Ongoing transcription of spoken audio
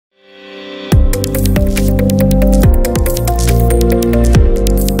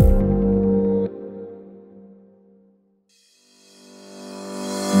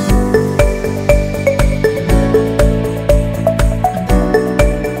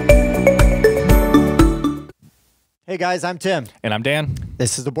Hey guys, I'm Tim. And I'm Dan.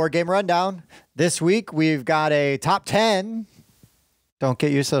 This is the Board Game Rundown. This week we've got a top 10. Don't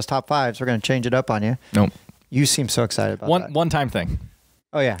get used to those top 5s. We're going to change it up on you. Nope. You seem so excited about that. One-time thing.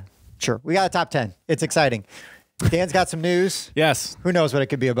 Oh yeah, sure. We got a top 10. It's exciting. Dan's got some news. Yes. Who knows what it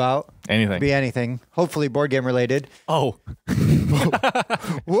could be about? Anything. Be anything. Hopefully board game related. Oh.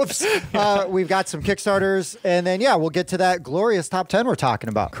 Whoops. We've got some Kickstarters, and then we'll get to that glorious top 10 we're talking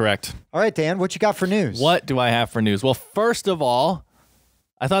about. Correct. All right, Dan, what you got for news? What do I have for news? Well, first of all,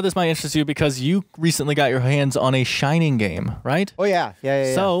 I thought this might interest you because you recently got your hands on a Shining game, right? Oh yeah.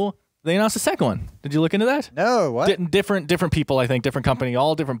 So they announced a second one. Did you look into that? No, what? Different people, I think, different company,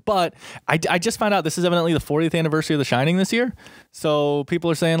 all different. But I just found out this is evidently the 40th anniversary of The Shining this year. So people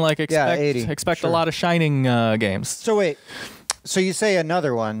are saying like expect sure. a lot of Shining games. So wait. So you say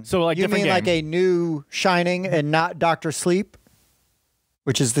another one. So like you different mean game. like a new Shining and not Dr. Sleep?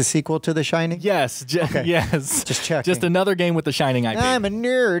 Which is the sequel to The Shining? Yes. Okay. Yes. Just checking. Just another game with the Shining IP. I'm a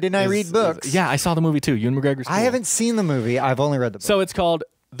nerd and I read books. Yeah, I saw the movie too. Ewan McGregor's cool. I haven't seen the movie. I've only read the book. So it's called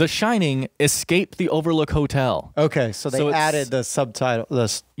The Shining: Escape the Overlook Hotel. Okay, so they added the subtitle.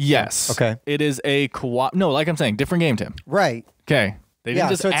 Yes. Okay. It is a co-op. No, like I'm saying, different game, Tim. Right. Okay. They didn't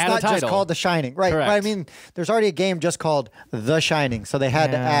just so it's add not a title. just called The Shining. Right. Correct. But I mean, there's already a game just called The Shining, so they had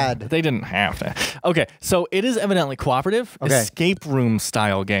to add. They didn't have to. Okay, so it is evidently cooperative, escape room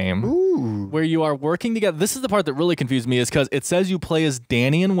style game where you are working together. This is the part that really confused me, is because it says you play as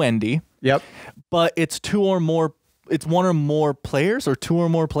Danny and Wendy. Yep. But it's two or more. It's one or more players, or two or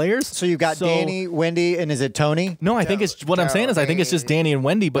more players. So you've got Danny, Wendy, and is it Tony? No, I think it's what I'm saying is I think it's just Danny and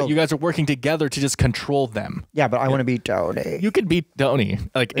Wendy, but you guys are working together to just control them. Yeah, but I want to be Tony. You could beat Tony,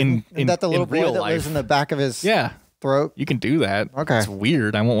 like in that the little boy real that life. lives in the back of his throat. You can do that. Okay. It's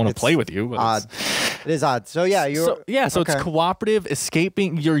weird. I won't want to play with you. But odd. It is odd. So yeah, so it's cooperative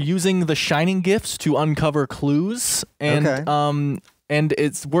escaping. You're using the Shining gifts to uncover clues and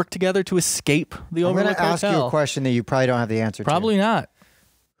it's work together to escape the Overlook Hotel. I'm going to ask you a question that you probably don't have the answer to. Probably not.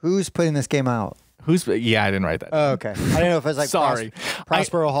 Who's putting this game out? Yeah, I didn't write that. Oh, okay. I didn't know if it was like Sorry.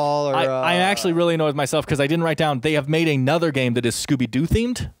 Prospero Hall or... I'm actually really annoyed with myself because I didn't write down. They have made another game that is Scooby-Doo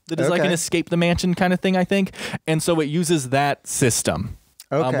themed. That is like an escape the mansion kind of thing, I think. And so it uses that system.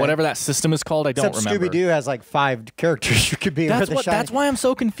 Okay. Whatever that system is called, I don't remember. Scooby-Doo has like 5 characters you could be. That's why I'm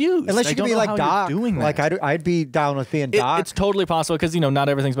so confused. Unless you could be like Doc. Doing that. Like I'd be down with being Doc. It's totally possible because not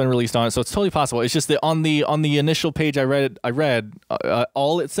everything's been released on it, so it's totally possible. It's just that on the initial page I read,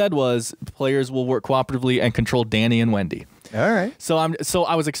 all it said was players will work cooperatively and control Danny and Wendy. All right. So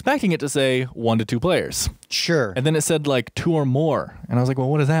I was expecting it to say 1 to 2 players. Sure. And then it said like 2 or more, and I was like, well,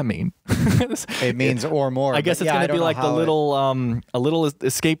 what does that mean? It means or more. I guess it's going to be like the little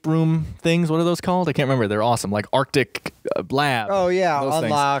escape room things. What are those called? I can't remember. They're awesome, like Arctic Lab. Oh yeah, those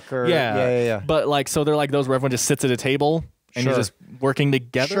Unlock things. or yeah. But like, so they're like those where everyone just sits at a table and you're just working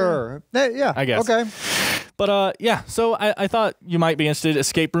together. Sure. Yeah. I guess. Okay. But so I thought you might be interested.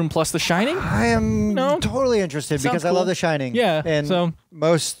 Escape room plus The Shining. I am totally interested because I love The Shining. Yeah, and so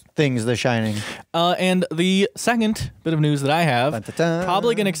most things The Shining. And the second bit of news that I have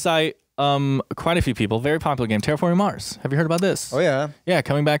probably gonna excite quite a few people. Very popular game, Terraforming Mars. Have you heard about this? Oh yeah. Yeah,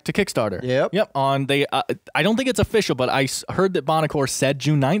 coming back to Kickstarter. Yep. I don't think it's official, but I heard that Bonacore said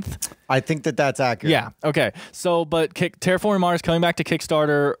June 9th. I think that's accurate. Yeah. Okay. So, but Terraforming Mars coming back to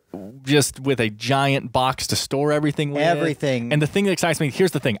Kickstarter, just with a giant box to store everything with. Everything. And the thing that excites me,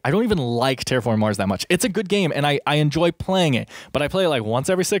 here's the thing: I don't even like Terraforming Mars that much. It's a good game, and I enjoy playing it, but I play it like once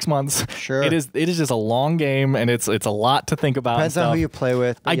every 6 months. Sure. It is just a long game, and it's a lot to think about. Depends on who you play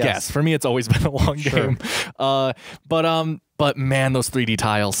with. I guess for me, it's always been a long game. But man, those 3D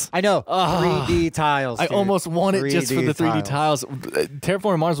tiles. I know. 3D tiles. I almost want it just for the 3D tiles.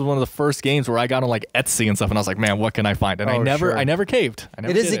 Terraforming Mars was one of the first games where I got on like Etsy and stuff, and I was like, man, what can I find? And I never caved.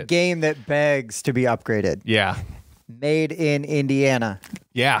 It is a game that begs to be upgraded. Yeah. Made in Indiana.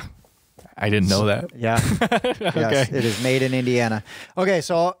 Yeah. I didn't know that. Yeah. Yes, it is made in Indiana. Okay,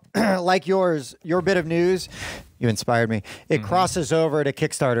 so like your bit of news, you inspired me. It crosses over to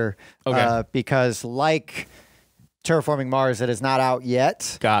Kickstarter because like Terraforming Mars, it is not out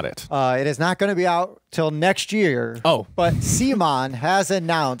yet. Got it. It is not going to be out till next year. Oh. But CMON has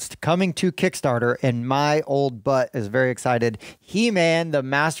announced coming to Kickstarter, and my old butt is very excited. He-Man, the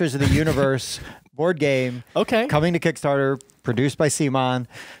Masters of the Universe board game. Okay. Coming to Kickstarter, produced by CMON.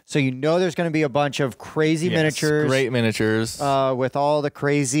 So you know there's going to be a bunch of crazy miniatures. Great miniatures. With all the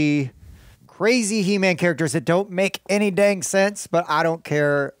crazy He-Man characters that don't make any dang sense, but I don't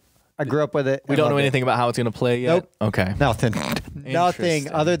care. I grew up with it. We don't know anything about how it's going to play yet? Nope. Okay. Nothing.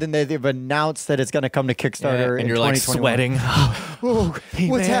 Nothing other than they've announced that it's going to come to Kickstarter and in you're like 2021. sweating.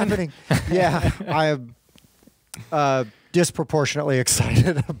 What's happening? Yeah. I am disproportionately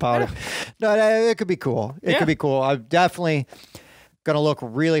excited about it. No, it could be cool. It could be cool. I'm definitely gonna look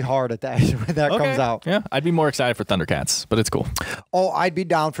really hard at that when that comes out. Yeah, I'd be more excited for Thundercats, but it's cool. Oh, I'd be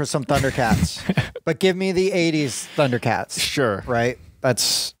down for some Thundercats, but give me the '80s Thundercats. Sure. Right.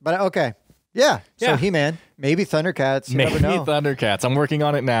 But okay. Yeah. So He-Man, maybe Thundercats. You never know. Thundercats. I'm working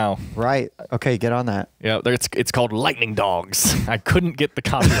on it now. Right. Okay, get on that. Yeah, it's called Lightning Dogs. I couldn't get the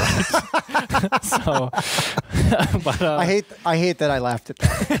copyright. So, but I hate that I laughed at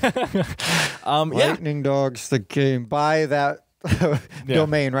that. Lightning Dogs, the game. Buy that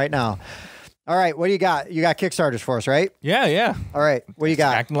domain right now. All right, what do you got? You got Kickstarters for us, right? Yeah. All right, what do you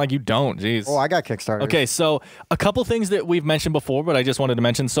got? Acting like you don't, jeez. Oh, I got Kickstarters. Okay, so a couple things that we've mentioned before, but I just wanted to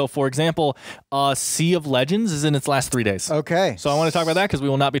mention. So, for example, Sea of Legends is in its last 3 days. Okay. So I want to talk about that because we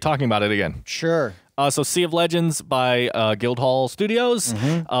will not be talking about it again. Sure. So Sea of Legends by Guildhall Studios.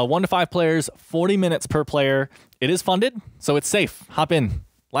 1 to 5 players, 40 minutes per player. It is funded, so it's safe. Hop in.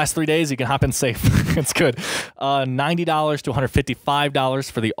 Last 3 days, you can hop in safe. It's good. $90 to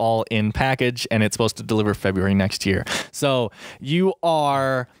 $155 for the all-in package, and it's supposed to deliver February next year. So you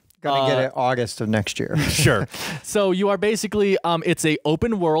are... Gonna get it August of next year. Sure. So you are basically, it's a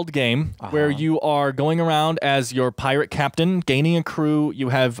open world game where you are going around as your pirate captain, gaining a crew. You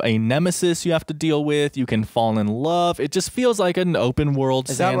have a nemesis you have to deal with. You can fall in love. It just feels like an open world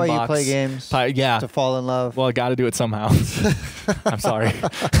Is sandbox. that why you play games? Yeah. To fall in love? Well, I got to do it somehow. I'm sorry.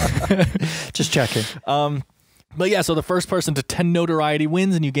 Just checking. But yeah, so the first person to 10 notoriety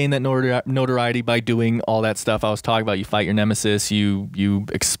wins, and you gain that notoriety by doing all that stuff I was talking about. You fight your nemesis, you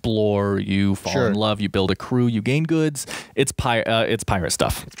explore, you fall in love, you build a crew, you gain goods. It's pirate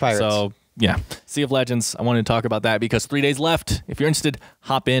stuff. It's pirates. So yeah, Sea of Legends. I wanted to talk about that because 3 days left. If you're interested,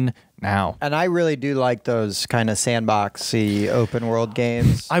 hop in now. And I really do like those kind of sandboxy open world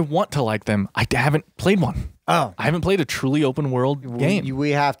games. I want to like them. I haven't played one. Oh, I haven't played a truly open world game. We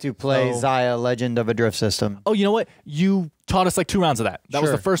have to play Xia Legend of a Drift System. Oh, you know what? You taught us like 2 rounds of that. That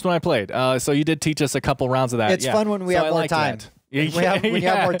was the first one I played. So you did teach us a couple rounds of that. It's fun when we have more time. When you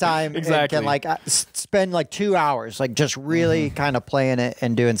have more time, exactly. And can spend 2 hours just really kind of playing it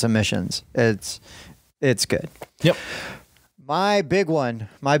and doing some missions. It's good. Yep. My big one.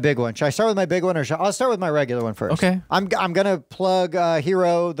 Should I start with my big one, or I'll start with my regular one first? Okay. I'm gonna plug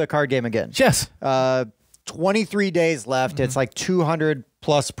Hero, the card game again. Yes. 23 days left. It's like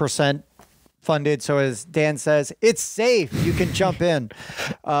 200+% funded. So as Dan says, it's safe. You can jump in.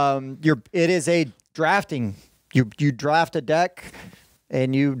 It is a drafting. You draft a deck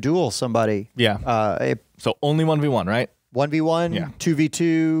and you duel somebody. Yeah. So only 1v1, right? 1v1,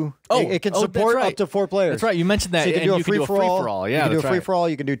 2v2. Oh, it can support up to 4 players. That's right. You mentioned that. So you can do a free-for-all. Yeah, you can do a free-for-all.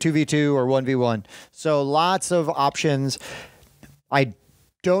 You can do 2v2 or 1v1. So lots of options. I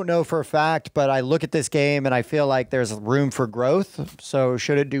don't know for a fact, but I look at this game and I feel like there's room for growth. So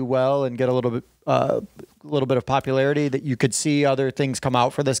should it do well and get a little bit of popularity, that you could see other things come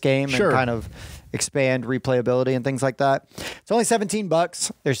out for this game and kind of expand replayability and things like that. It's only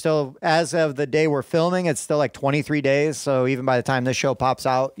 $17. There's still, as of the day we're filming, it's still like 23 days. So even by the time this show pops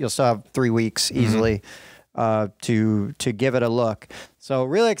out, you'll still have 3 weeks easily to give it a look. So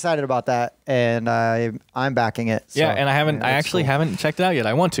really excited about that, and I'm backing it. So, yeah, and I actually haven't checked it out yet.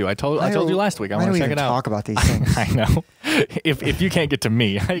 I want to. I told you last week. I want to check it out. Talk about these things. I know. If you can't get to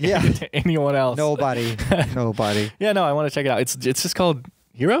me, I can't get to anyone else. Nobody. Yeah, no, I want to check it out. It's just called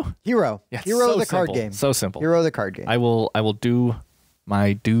Hero. Yeah, Hero, the card game. So simple. Hero, the card game. I will do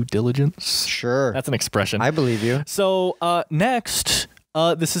my due diligence. Sure. That's an expression. I believe you. So next,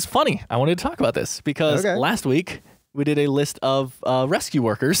 this is funny. I wanted to talk about this because last week we did a list of rescue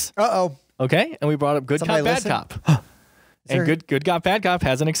workers. Uh-oh. Okay, and we brought up Good Cop, Bad Cop. And Good Cop, Bad Cop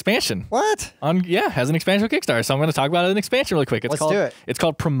has an expansion. What? Has an expansion on Kickstarter. So I'm going to talk about an expansion really quick. Let's do it. It's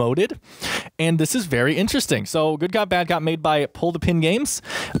called Promoted, and this is very interesting. So Good Cop, Bad Cop, made by Pull the Pin Games.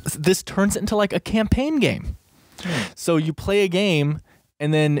 This turns into like a campaign game. So you play a game,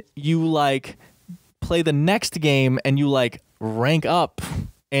 and then you play the next game, and you rank up,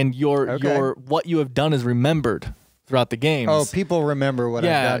 and your what you have done is remembered throughout the games. Oh, people remember what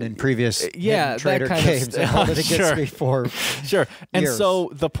I've done in previous Trader games. How did it get me for Sure. And years.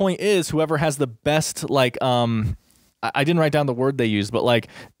 So the point is, whoever has the best I didn't write down the word they used, but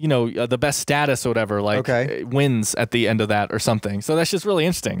the best status or whatever, wins at the end of that or something. So that's just really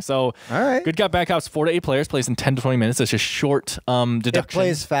interesting. So all right. Good Cop, Bad Cop's 4 to 8 players, plays in 10 to 20 minutes. It's just short deduction. It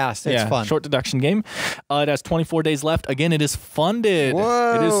plays fast. It's fun. Short deduction game. It has 24 days left. Again, it is funded.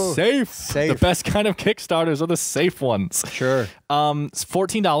 Whoa. It is safe. The best kind of Kickstarters are the safe ones. Sure. It's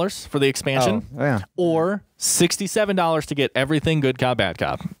 $14 for the expansion. Oh, yeah. Or $67 to get everything Good Cop, Bad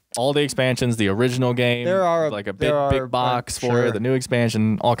Cop. all the expansions, the original game. There are like a big box for it, the new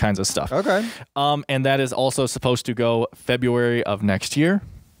expansion, all kinds of stuff. Okay. And that is also supposed to go February of next year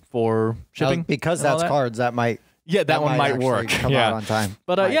for shipping. Because that's cards, that might. Yeah, that one might work. Come out on time.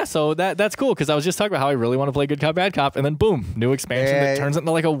 But yeah, so that's cool because I was just talking about how I really want to play Good Cop, Bad Cop, and then boom, new expansion that turns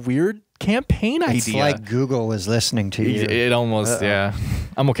into like a weird campaign idea. It's like Google is listening to you. It almost, yeah.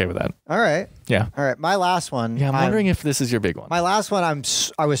 I'm okay with that. All right. Yeah. All right. My last one. Yeah, I'm wondering if this is your big one. My last one,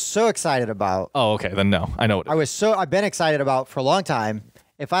 I was so excited about. Oh, okay. Then no, I know what it is. I've been excited about for a long time.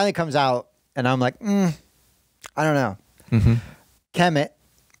 It finally comes out, and I'm like, I don't know. Kemet,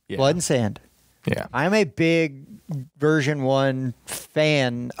 Blood and Sand. Yeah. I'm a big version 1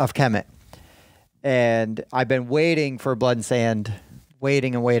 fan of Kemet. And I've been waiting for Blood and Sand,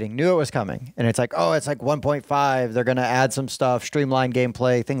 waiting and waiting. Knew it was coming. And it's like, oh, it's like 1.5. They're going to add some stuff, streamline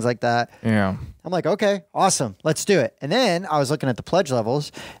gameplay, things like that. Yeah. I'm like, okay, awesome. Let's do it. And then I was looking at the pledge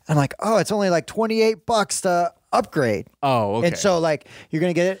levels. And I'm like, oh, it's only like $28 to upgrade. Oh, okay. And so like you're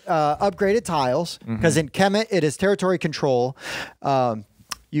going to get upgraded tiles because in Kemet, it is territory control.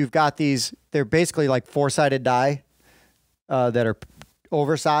 You've got these, they're basically like 4-sided die that are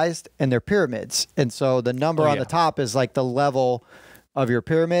oversized, and they're pyramids. And so the number on the top is like the level of your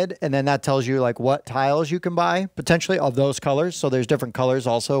pyramid, and then that tells you like what tiles you can buy potentially of those colors. So there's different colors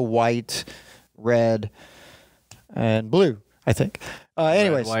also, white, red, and blue, I think.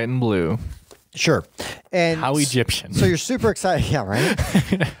 Anyways. Red, white, and blue. Sure. And how Egyptian. So you're super excited. Yeah,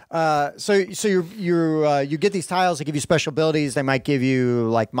 right. So you get these tiles that give you special abilities. They might give you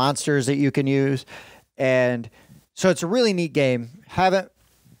like monsters that you can use. And so it's a really neat game.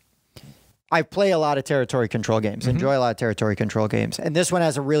 I play a lot of territory control games, enjoy a lot of territory control games. And this one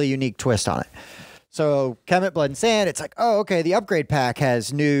has a really unique twist on it. So Kemet, Blood and Sand, it's like, oh, okay, the upgrade pack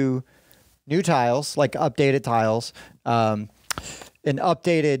has new tiles, like updated tiles, an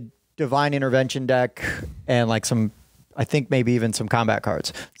updated Divine Intervention deck, and like some, I think maybe even some combat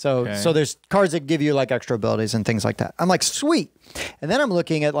cards. So there's cards that give you like extra abilities and things like that. I'm like, sweet. And then I'm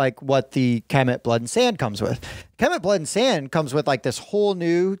looking at like what the Kemet, Blood and Sand comes with. Kemet, Blood and Sand comes with like this whole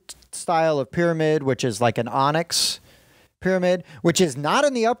new style of pyramid, which is like an onyx pyramid, which is not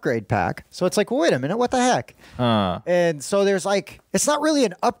in the upgrade pack. So it's like, well, wait a minute, what the heck? And so there's like, it's not really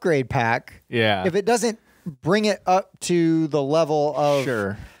an upgrade pack. Yeah. If it doesn't bring it up to the level of...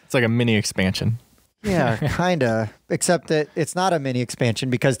 Sure. It's like a mini expansion. Yeah, kind of. Except that it's not a mini expansion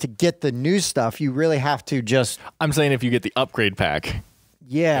because to get the new stuff, you really have to just... I'm saying if you get the upgrade pack.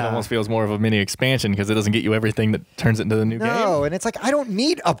 Yeah. It almost feels more of a mini expansion because it doesn't get you everything that turns it into the new game. No, and it's like, I don't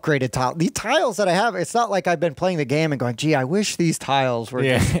need upgraded tiles. These tiles that I have, it's not like I've been playing the game and going, gee, I wish these tiles were,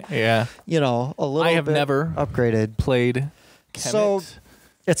 just, yeah. You know, a little I have bit never upgraded. Played Kemet. So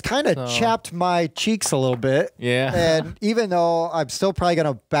it's kind of chapped my cheeks a little bit. Yeah. And even though I'm still probably going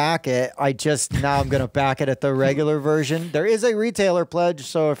to back it, now I'm going to back it at the regular version. There is a retailer pledge.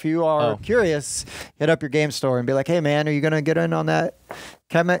 So if you are curious, hit up your game store and be like, hey, man, are you going to get in on that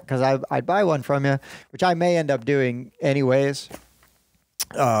Kemet? Because I'd buy one from you, which I may end up doing anyways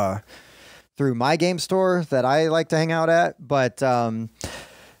through my game store that I like to hang out at. But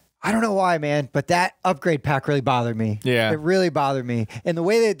I don't know why, man, but that upgrade pack really bothered me. Yeah. It really bothered me. And the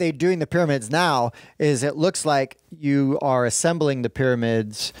way that they're doing the pyramids now is it looks like you are assembling the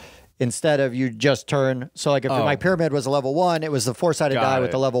pyramids instead of you just turn. So like if my pyramid was a level 1, it was the 4-sided die with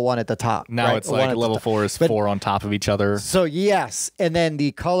the level 1 at the top. Now it's like level 4 is 4 on top of each other. So yes. And then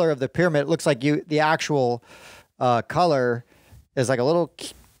the color of the pyramid, it looks like the actual color is like a little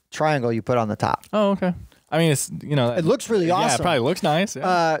triangle you put on the top. Oh, okay. I mean, it's, you know, it looks really awesome. Yeah, it probably looks nice.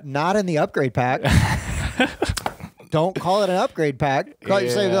 Yeah. Not in the upgrade pack. Don't call it an upgrade pack.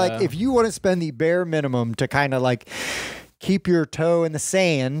 Say like if you want to spend the bare minimum to kind of like keep your toe in the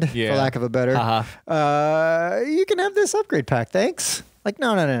sand, for lack of a better, you can have this upgrade pack. Thanks. Like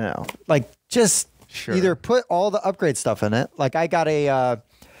no. Like just either put all the upgrade stuff in it. Like I got a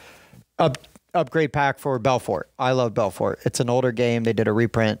upgrade pack for Belfort. I love Belfort. It's an older game. They did a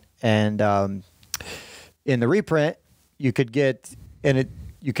reprint, and in the reprint, you could get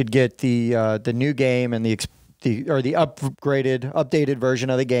the new game and the updated version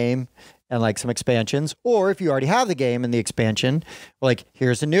of the game and like some expansions. Or if you already have the game and the expansion, like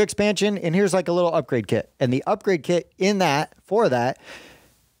here's a new expansion and here's like a little upgrade kit. And the upgrade kit for that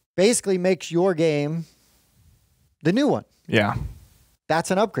basically makes your game the new one. Yeah.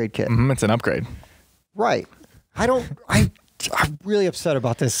 That's an upgrade kit. It's an upgrade. Right. I'm really upset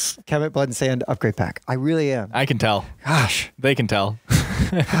about this Kemet, Blood and Sand upgrade pack. I really am. I can tell. Gosh. They can tell.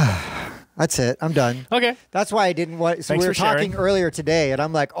 That's it. I'm done. Okay. That's why I didn't want... So Thanks we were talking earlier today, and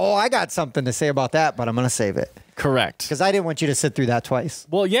I'm like, oh, I got something to say about that, but I'm going to save it. Correct. Because I didn't want you to sit through that twice.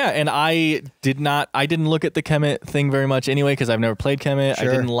 Well, yeah, and I didn't look at the Kemet thing very much anyway because I've never played Kemet. Sure.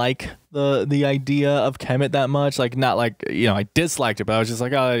 I didn't like the idea of Kemet that much. Like, not like, I disliked it, but I was just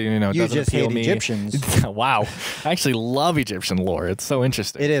like, oh, it you doesn't just appeal hate me. Egyptians. Wow. I actually love Egyptian lore. It's so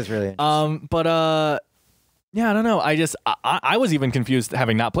interesting. It is really interesting. Yeah, I don't know. I was even confused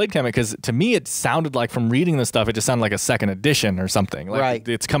having not played Kemet because to me it sounded like from reading the stuff it just sounded like a second edition or something. Like right.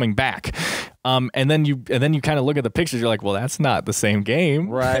 It's coming back. And then you kind of look at the pictures. You're like, well, that's not the same game.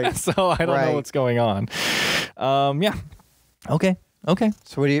 Right. So I don't know what's going on. Yeah. Okay.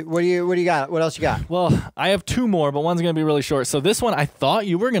 So what do you got? What else you got? Well, I have two more, but one's going to be really short. So this one I thought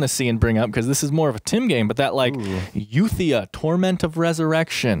you were going to see and bring up because this is more of a Tim game, but that Euthia, Torment of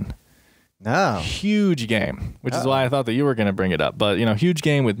Resurrection. No. Huge game, which is why I thought that you were going to bring it up. But, huge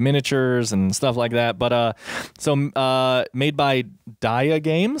game with miniatures and stuff like that. But made by Dia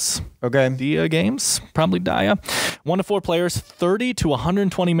Games. Okay. Dia Games, probably Dia. 1 to 4 players, 30 to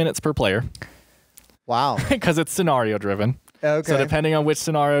 120 minutes per player. Wow. Because it's scenario driven. Okay. So depending on which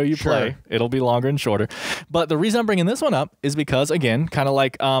scenario you play, it'll be longer and shorter. But the reason I'm bringing this one up is because, again, kind of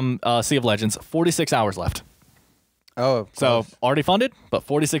like Sea of Legends, 46 hours left. Oh, so already funded, but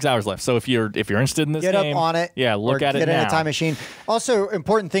 46 hours left. So if you're interested in this game, get up on it. Yeah, look at it now. Get in a time machine. Also,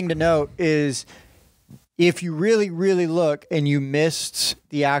 important thing to note is if you really, really look and you missed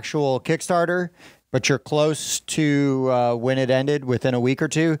the actual Kickstarter, but you're close to when it ended within a week or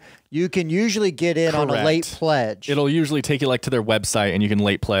two, you can usually get in on a late pledge. It'll usually take you to their website and you can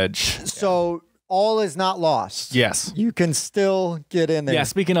late pledge. So all is not lost. Yes. You can still get in there. Yeah,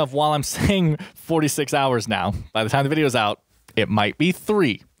 speaking of, while I'm saying 46 hours now, by the time the video's out, it might be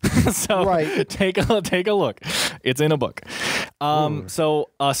 3. So take a look. It's in a book. So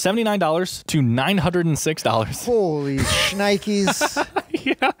 $79 to $906. Holy shnikes.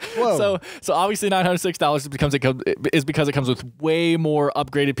 Yeah. Whoa. So obviously $906 is because it comes with way more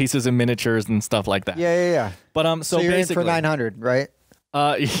upgraded pieces and miniatures and stuff like that. Yeah. But so you're basically in for $900, right?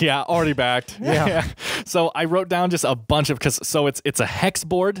 Yeah, already backed. Yeah. So I wrote down just a bunch of it's a hex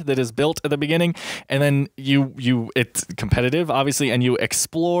board that is built at the beginning, and then it's competitive obviously, and you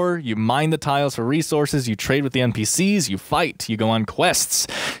explore, you mine the tiles for resources, you trade with the NPCs, you fight, you go on quests,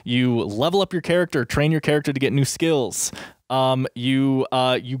 you level up your character, train your character to get new skills. You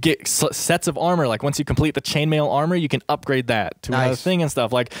get sets of armor. Like once you complete the chainmail armor, you can upgrade that to another thing and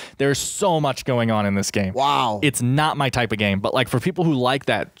stuff. Like there's so much going on in this game. Wow. It's not my type of game, but like for people who like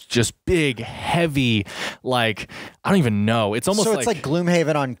that, just big, heavy, like I don't even know. It's almost it's like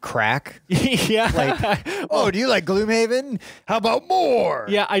Gloomhaven on crack. Yeah. Like, do you like Gloomhaven? How about more?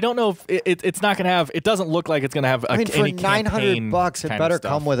 Yeah, I don't know if it's not gonna have. It doesn't look like it's gonna have. I mean, for $900, it better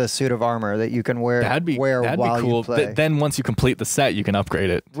come with a suit of armor that you can wear. That'd be cool. You play. Then once you complete the set, you can upgrade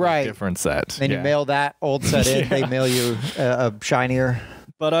it to a different set. Then you mail that old set in. They mail you a shinier.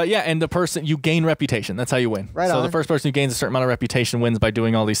 But yeah, and you gain reputation. That's how you win. Right. So the first person who gains a certain amount of reputation wins by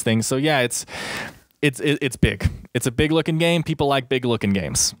doing all these things. So yeah, it's big. It's a big looking game. People like big looking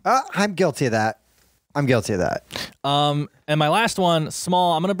games. I'm guilty of that. And my last one,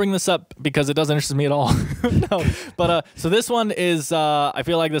 small. I'm gonna bring this up because it doesn't interest me at all. No, but so this one is. I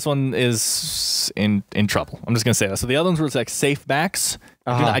feel like this one is in trouble. I'm just gonna say that. So the other ones were like safe backs.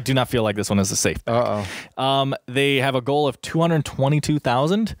 I do not feel like this one is a safe back. They have a goal of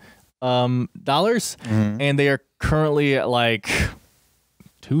 $222,000 and they are currently at like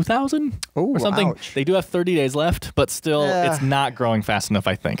 2,000 or something. Ouch. They do have 30 days left, but still it's not growing fast enough,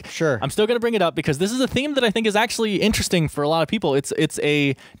 I think. Sure. I'm still going to bring it up because this is a theme that I think is actually interesting for a lot of people. It's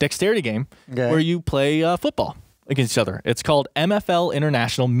a dexterity game where you play football against each other. It's called MFL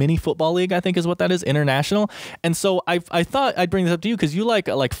International Mini Football League, I think is what that is, International. And so I thought I'd bring this up to you because you like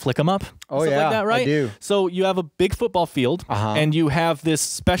flick 'em up. Oh, stuff yeah, like that, right? I do. So you have a big football field and you have this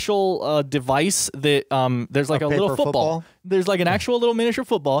special device that there's like a little football. There's like an actual little miniature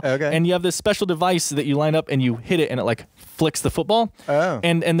football. Okay. And you have this special device that you line up and you hit it and it like flicks the football. Oh.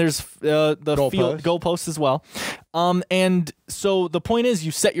 And there's the goal post as well. And so the point is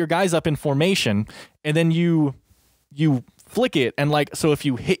you set your guys up in formation and then you flick it, and so if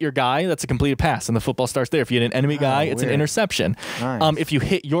you hit your guy, that's a completed pass, and the football starts there. If you hit an enemy guy, it's an interception. Nice. If you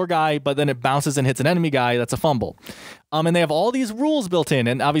hit your guy, but then it bounces and hits an enemy guy, that's a fumble. And they have all these rules built in,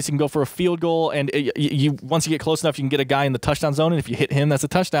 and obviously you can go for a field goal, and you once you get close enough, you can get a guy in the touchdown zone, and if you hit him, that's a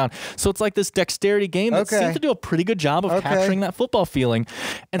touchdown. So it's like this dexterity game that seems to do a pretty good job of capturing that football feeling.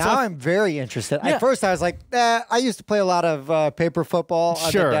 And now I'm very interested. At first I was like, I used to play a lot of paper football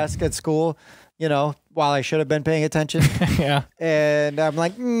on the desk at school, you know, while I should have been paying attention. Yeah. And I'm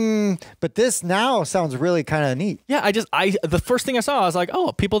like, but this now sounds really kind of neat. Yeah, the first thing I saw, I was like,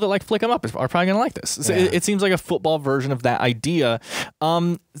 oh, people that like flick them up are probably going to like this. So it seems like a football version of that idea.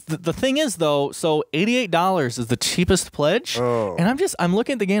 The thing is, though, so $88 is the cheapest pledge. Oh. And I'm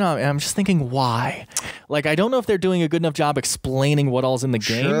looking at the game and I'm just thinking, why? Like, I don't know if they're doing a good enough job explaining what all's in the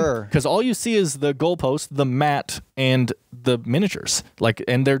game. Sure. Because all you see is the goalpost, the mat, and the miniatures. Like,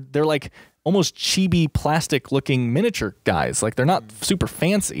 and they're like almost chibi plastic looking miniature guys. Like, they're not super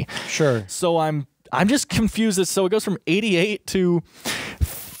fancy. Sure. So I'm just confused. So it goes from 88 to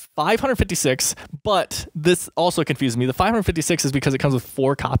 556, but this also confused me. The 556 is because it comes with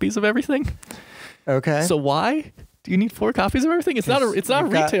 4 copies of everything. Okay. So why do you need 4 copies of everything? It's not a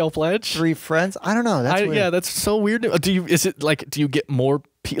retail pledge. 3 friends? I don't know. That's weird. Yeah, that's so weird. Do you get more?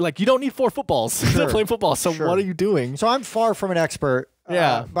 Like, you don't need 4 footballs to play football. So what are you doing? So I'm far from an expert.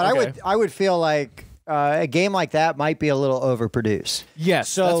 Yeah, but I would feel like a game like that might be a little overproduced.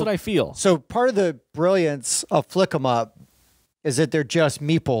 Yes, that's what I feel. So part of the brilliance of Flick 'em Up is that they're just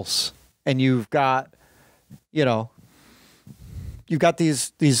meeples, and you've got these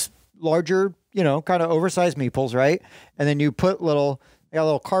larger, kind of oversized meeples, right? And then you put little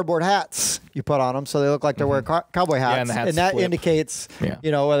cardboard hats you put on them, so they look like they're wearing cowboy hats, and that indicates,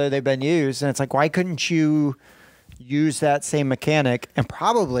 whether they've been used. And it's like, why couldn't you use that same mechanic and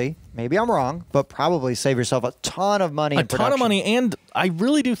probably, maybe I'm wrong, but probably save yourself a ton of money in production. A ton of money, and I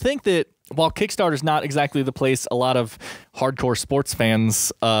really do think that while Kickstarter's not exactly the place a lot of hardcore sports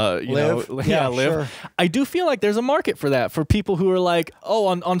fans live, Sure. I do feel like there's a market for that, for people who are like, oh,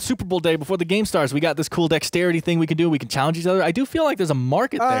 on Super Bowl day before the game starts, we got this cool dexterity thing we can do. We can challenge each other. I do feel like there's a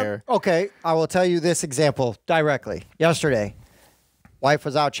market there. Okay, I will tell you this example directly. Yesterday, wife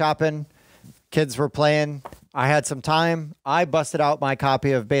was out shopping, kids were playing. I had some time. I busted out my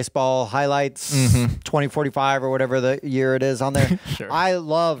copy of Baseball Highlights 2045 or whatever the year it is on there. Sure. I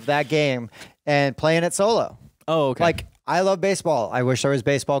love that game and playing it solo. Oh, okay. Like, I love baseball. I wish there was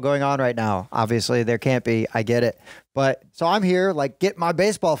baseball going on right now. Obviously, there can't be. I get it. But so I'm here, like, get my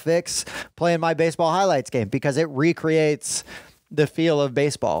baseball fix, playing my Baseball Highlights game because it recreates the feel of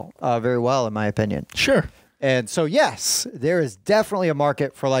baseball very well, in my opinion. Sure. And so, yes, there is definitely a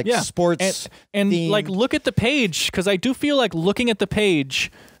market for sports. And like, look at the page, because I do feel like looking at the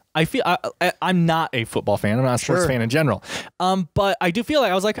page, I feel I'm not a football fan. I'm not a sports fan in general. But I do feel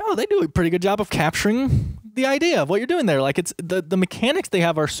like I was like, oh, they do a pretty good job of capturing the idea of what you're doing there. Like, it's the mechanics they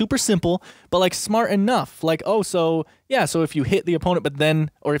have are super simple, but like smart enough. Like, oh, so if you hit the opponent,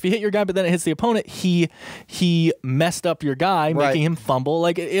 or if you hit your guy, but then it hits the opponent, he messed up your guy, making him fumble.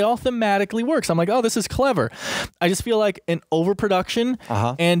 Like, it all thematically works. I'm like, oh, this is clever. I just feel like an overproduction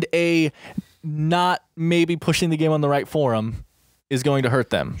and a not maybe pushing the game on the right forum is going to hurt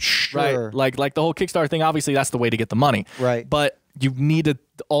them. Sure. Right? Like the whole Kickstarter thing, obviously that's the way to get the money. Right. But you need to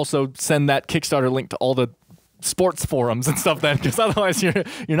also send that Kickstarter link to all the sports forums and stuff then, because otherwise you're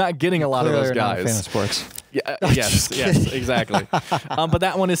not getting a lot of those guys. Not a fan of sports. Yeah, yes, exactly. But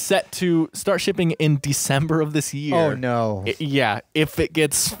that one is set to start shipping in December of this year. Oh no. If it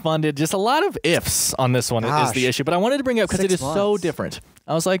gets funded. Just a lot of ifs on this one is the issue. But I wanted to bring it up because it is so different.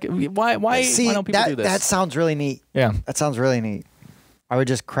 I was like, why don't people do this? That sounds really neat. Yeah. That sounds really neat. I would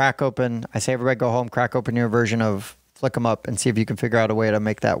just I say everybody go home, crack open your version of Flick 'em Up and see if you can figure out a way to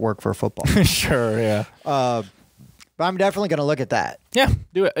make that work for football. Sure, yeah. But I'm definitely going to look at that. Yeah,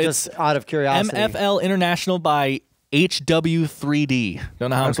 do it. Just out of curiosity. MFL International by HW3D. Don't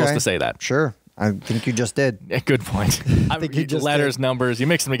know how I'm supposed to say that. Sure. I think you just did. Yeah, good point. I think you just letters, did. Numbers, you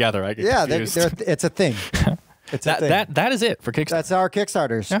mix them together. I get confused. It's a thing. It's a thing. That is it for Kickstarter. That's our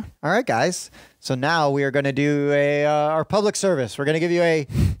Kickstarters. Yeah. All right, guys. So now we are going to do our public service. We're going to give you a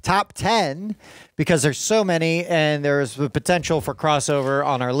top 10 because there's so many and there's the potential for crossover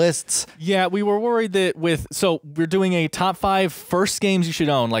on our lists. Yeah, we were worried that we're doing a top 5 first games you should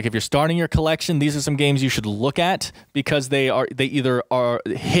own. Like, if you're starting your collection, these are some games you should look at because they either are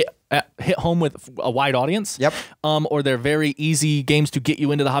hit home with a wide audience. Yep. Or they're very easy games to get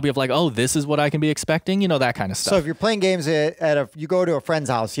you into the hobby of like, oh, this is what I can be expecting, that kind of stuff. So if you're playing games you go to a friend's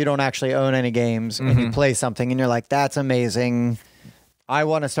house, you don't actually own any games and you play something and you're like, that's amazing. I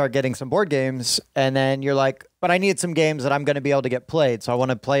want to start getting some board games. And then you're like, but I need some games that I'm going to be able to get played. So I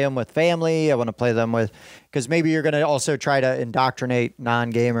want to play them with family. I want to play them with, because maybe you're going to also try to indoctrinate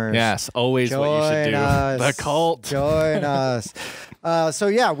non-gamers. Yes, always what you should do. The cult. Join us. So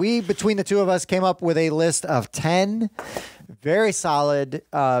yeah, we, between the two of us, came up with a list of 10 very solid,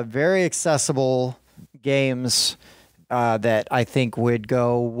 very accessible games that I think would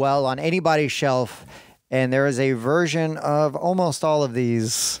go well on anybody's shelf. And there is a version of almost all of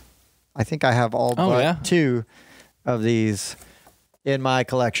these. I think I have all but 2 of these in my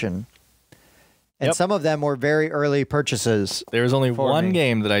collection. And some of them were very early purchases. There's only one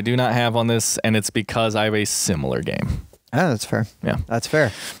game that I do not have on this, and it's because I have a similar game. Oh, that's fair. Yeah, that's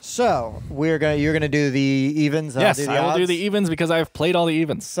fair. So you're gonna do the evens. Yes, I will do the evens because I've played all the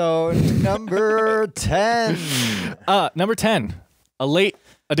evens. So number 10. Number 10, a late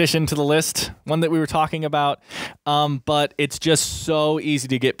addition to the list, one that we were talking about, but it's just so easy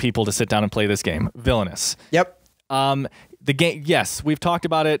to get people to sit down and play this game. Villainous. Yep. The game. Yes, we've talked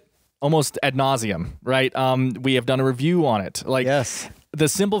about it almost ad nauseum, right? We have done a review on it. Yes. The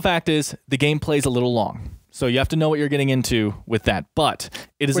simple fact is the game plays a little long. So you have to know what you're getting into with that. But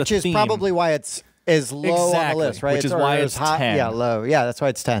it is Which is probably why it's low on the list, right? Which is why it's high, 10. Yeah, low. Yeah, that's why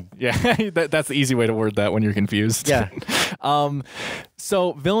it's 10. Yeah, that's the easy way to word that when you're confused. Yeah.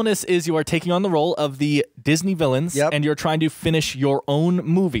 So Villainous is you are taking on the role of the Disney villains, and you're trying to finish your own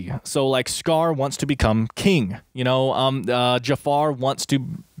movie. So like Scar wants to become king. You know, Jafar wants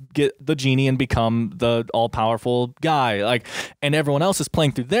to get the genie and become the all-powerful guy, and everyone else is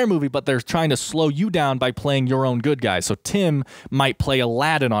playing through their movie, but they're trying to slow you down by playing your own good guy. So Tim might play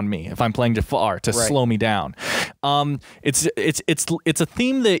Aladdin on me if I'm playing Jafar to slow me down. It's a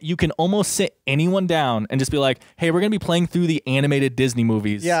theme that you can almost sit anyone down and just be like, hey, we're gonna be playing through the animated Disney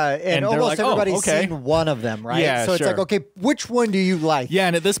movies. Yeah, and almost everybody's seen one of them, right? Yeah, so it's like, okay, which one do you like? Yeah,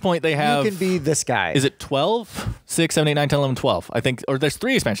 and at this point they have, you can be this guy. Is it 12? 6, 7, 8, 9, 10, 11, 12. I think, or there's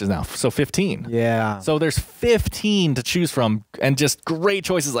 3 expansions now, so 15. Yeah. So there's 15 to choose from, and just great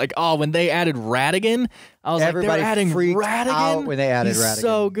choices. Like, when they added Ratigan, I was everybody like, they're adding Ratigan out when they added Ratigan.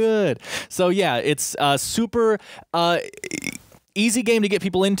 So good. So yeah, it's super easy game to get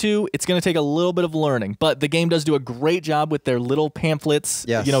people into. It's going to take a little bit of learning, but the game does do a great job with their little pamphlets.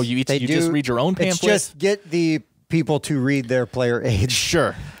 Yes. You know, you just read your own pamphlet. It's just get the people to read their player age.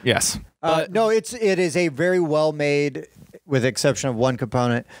 Sure. Yes. No, it is a very well made, with the exception of one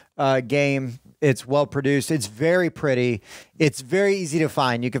component, game. It's well produced. It's very pretty. It's very easy to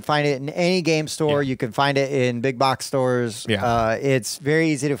find. You can find it in any game store. You can find it in big box stores. Yeah. It's very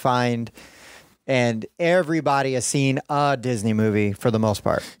easy to find. And everybody has seen a Disney movie for the most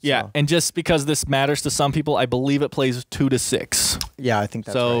part. Yeah, so. and just because this matters to some people, I believe it plays 2 to 6. Yeah, I think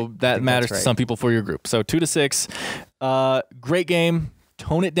that's right. So that matters to some people for your group. So 2 to 6. Great game.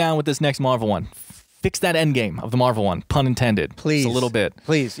 Tone it down with this next Marvel one. Fix that end game of the Marvel one, pun intended. Please. Just a little bit.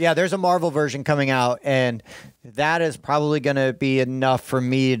 Please. Yeah, there's a Marvel version coming out, and that is probably going to be enough for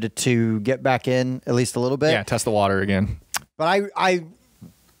me to get back in at least a little bit. Yeah, test the water again. But I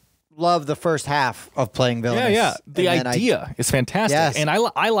love the first half of playing Villainous. Yeah. The idea is fantastic. Yes. And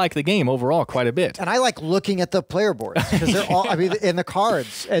I like the game overall quite a bit. And I like looking at the player boards because they're all, I mean, in the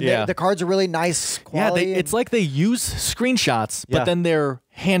cards. And the cards are really nice quality. Yeah, it's like they use screenshots, but then they're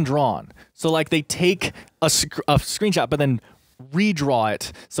hand-drawn. So like they take a screenshot, but then redraw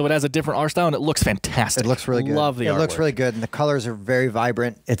it so it has a different art style and it looks fantastic. It looks really good. Love the artwork. It looks really good, and the colors are very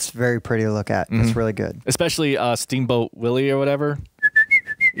vibrant. It's very pretty to look at. It's really good. Especially Steamboat Willie or whatever.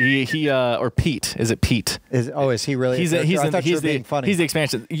 He or Pete. Is it Pete? Is he really? He's the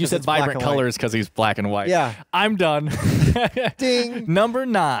expansion. You said vibrant colors because he's black and white. Yeah. I'm done. Ding. Number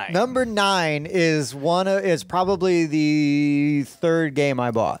 9. Number 9 is probably the third game I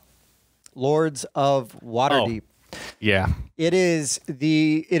bought. Lords of Waterdeep. Yeah. It is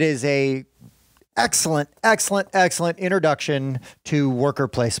a excellent introduction to worker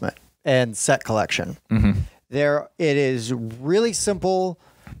placement and set collection. It is really simple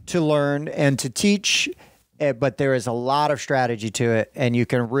to learn and to teach, but there is a lot of strategy to it, and you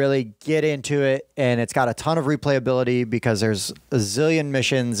can really get into it, and it's got a ton of replayability because there's a zillion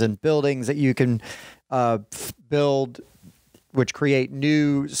missions and buildings that you can build, which create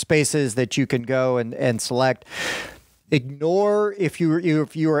new spaces that you can go and select. Ignore if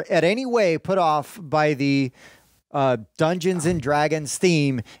you are at any way put off by the Dungeons and Dragons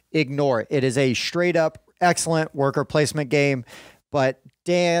theme. Ignore it. It is a straight up excellent worker placement game. But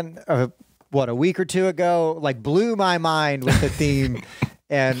Dan, a week or 2 ago, blew my mind with the theme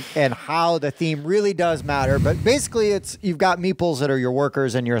and how the theme really does matter. But basically, you've got meeples that are your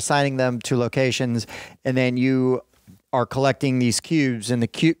workers, and you're assigning them to locations, and then you are collecting these cubes, and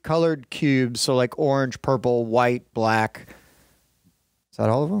the colored cubes, so like orange, purple, white, black. Is that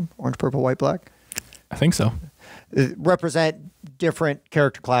all of them? Orange, purple, white, black? I think so. Represent different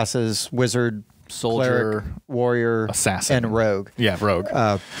character classes: wizard, soldier, cleric, warrior, assassin, and rogue. Yeah, rogue.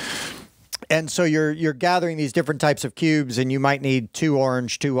 And so you're gathering these different types of cubes, and you might need 2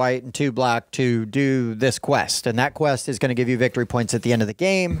 orange, 2 white, and 2 black to do this quest. And that quest is going to give you victory points at the end of the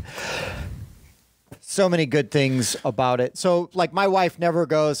game. So many good things about it. So, like, my wife never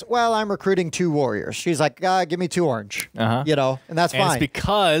goes, well, I'm recruiting 2 warriors. She's like, give me 2 orange. You know, and that's fine. It's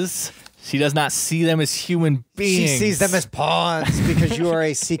because she does not see them as human beings. She sees them as pawns because you are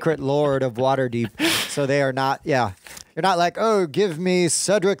a secret lord of Waterdeep. So they are not, You're not like, oh, give me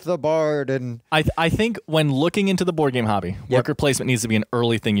Cedric the Bard. And I think when looking into the board game hobby, worker placement needs to be an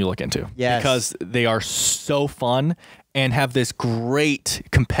early thing you look into. Yes. Because they are so fun and have this great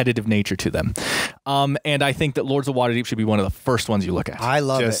competitive nature to them. And I think that Lords of Waterdeep should be one of the first ones you look at. I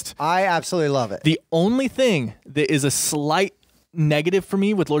love it. I absolutely love it. The only thing that is a slight negative for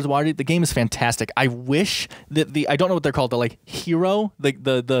me with Lords of Waterdeep, the game is fantastic. I wish that I don't know what they're called, the like hero,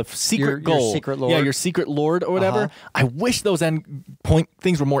 the secret goal. Your secret lord. Yeah, your secret lord or whatever. I wish those end point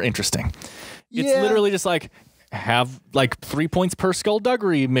things were more interesting. It's literally just like, have like 3 points per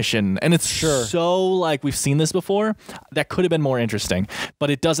skullduggery mission, and it's so like we've seen this before. That could have been more interesting, but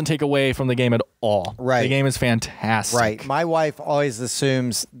it doesn't take away from the game at all. Right, the game is fantastic. Right, my wife always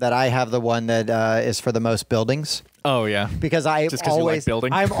assumes that I have the one that is for the most buildings. Oh yeah, because I'm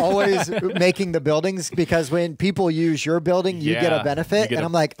always making the buildings, because when people use your building, you get a benefit, and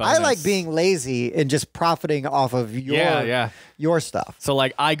I'm like, bonus. I like being lazy and just profiting off of your stuff. So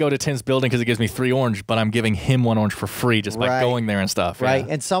like, I go to Tim's building because it gives me 3 orange, but I'm giving him 1 orange for free just by going there and stuff. Right,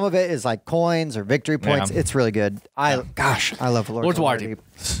 and some of it is like coins or victory points. It's really good. Gosh, I love Lords of Waterdeep.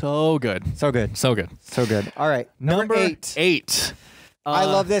 So good, so good, so good, so good. All right, number 8. I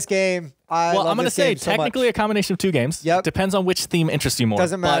love this game. I'm going to say technically a combination of 2 games. Yep. Depends on which theme interests you more.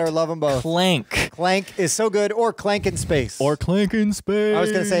 Doesn't matter. Love them both. Clank. Clank is so good. Or Clank in Space. Or Clank in Space. I was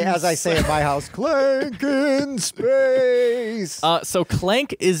going to say, as I say in my house, Clank in Space. So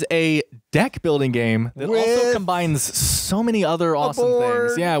Clank is a deck building game that also combines so many other awesome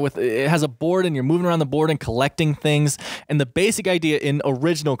things. Yeah, it has a board, and you're moving around the board and collecting things. And the basic idea in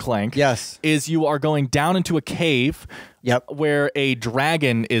original Clank is you are going down into a cave where a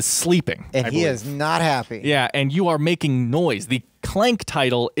dragon is sleeping. And he is not happy. Yeah, and you are making noise. The Clank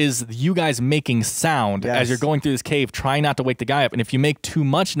title is you guys making sound as you're going through this cave, trying not to wake the guy up. And if you make too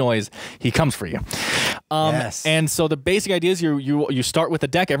much noise, he comes for you. And so the basic idea is you start with a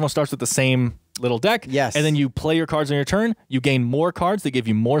deck. Everyone starts with the same little deck. Yes. And then you play your cards on your turn. You gain more cards that give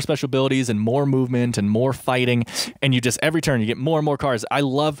you more special abilities and more movement and more fighting. And you just, every turn, you get more and more cards. I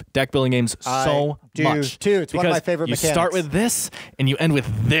love deck building games so much. Too. It's one of my favorite mechanics. You start with this and you end with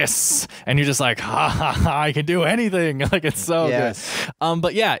this. And you're just like, I can do anything. Like, it's so good.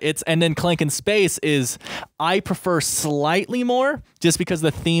 But yeah, and then Clank in Space is, I prefer slightly more just because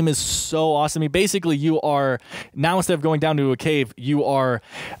the theme is so awesome. I mean, basically you are, now instead of going down to a cave, you are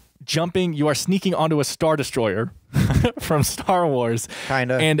sneaking onto a Star Destroyer from Star Wars.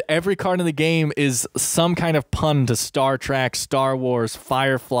 Kind of. And every card in the game is some kind of pun to Star Trek, Star Wars,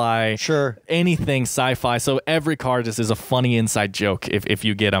 Firefly. Sure. Anything sci-fi. So every card just is a funny inside joke if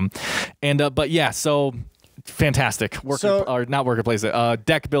you get them. And, but yeah, so fantastic. Not worker place,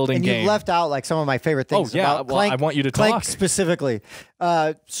 deck building game. And you left out like some of my favorite things. Oh yeah, about Clank, I want you to Clank talk specifically.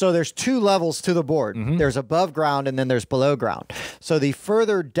 So there's 2 levels to the board. There's above ground and then there's below ground. So the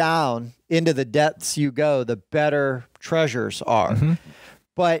further down into the depths you go, the better treasures are.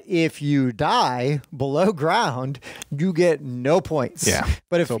 But if you die below ground, you get no points. Yeah.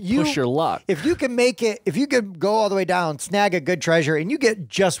 But if you push your luck, if you can make it, if you can go all the way down, snag a good treasure, and you get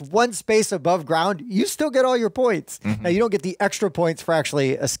just 1 space above ground, you still get all your points. Now you don't get the extra points for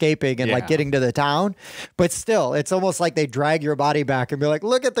actually escaping and like getting to the town, but still, it's almost like they drag your body back and be like,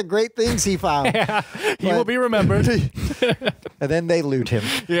 "Look at the great things he found." He will be remembered. And then they loot him.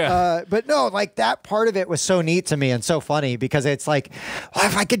 But no, like that part of it was so neat to me and so funny because it's like,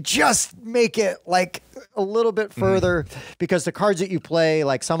 if I could just make it like a little bit further, because the cards that you play,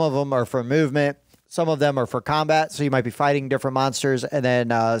 like some of them are for movement, some of them are for combat, so you might be fighting different monsters, and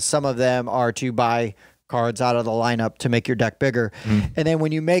then some of them are to buy cards out of the lineup to make your deck bigger. And then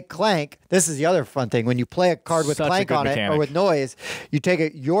when you make Clank, this is the other fun thing. When you play a card with Clank on it or with noise, you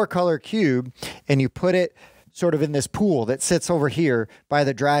take your color cube and you put it sort of in this pool that sits over here by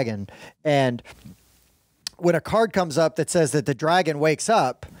the dragon. And when a card comes up that says that the dragon wakes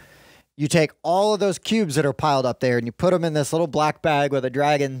up, You take all of those cubes that are piled up there and you put them in this little black bag with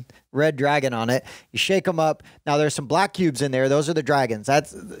a red dragon on it. You shake them up. Now there's some black cubes in there. Those are the dragons.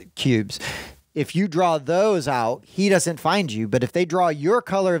 That's the cubes. If you draw those out, he doesn't find you. But if they draw your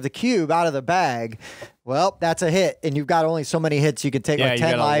color of the cube out of the bag, well, that's a hit. And you've got only so many hits. You can take like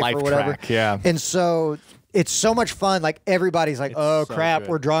 10 life or whatever. Track, yeah. And so it's so much fun. Like everybody's like, oh crap,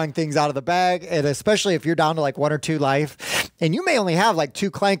 we're drawing things out of the bag. And especially if you're down to like 1 or 2 life and you may only have like 2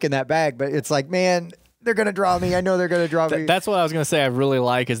 clank in that bag, but it's like, man, they're going to draw me. I know they're going to draw me. That's what I was going to say I really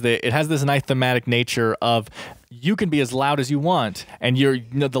like is that it has this nice thematic nature of you can be as loud as you want, and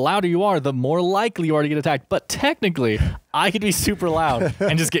the louder you are, the more likely you are to get attacked. But technically, I could be super loud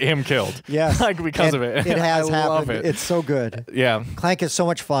and just get him killed. Yes. Like because of it. It has I happened. Love it. It's so good. Yeah. Clank is so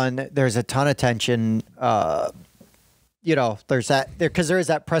much fun. There's a ton of tension. There's that because there is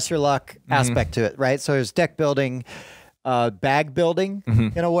that press your luck aspect to it, right? So there's deck building. Bag building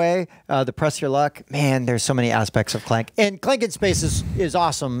in a way, the press your luck. Man, there's so many aspects of Clank, and Clank in Space is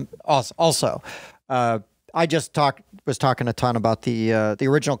awesome. Also, I just was talking a ton about the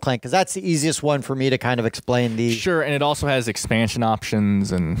original Clank because that's the easiest one for me to kind of explain the. Sure, and it also has expansion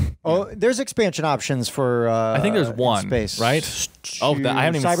options and. Oh, there's expansion options for. I think there's one, Space, right? Oh, I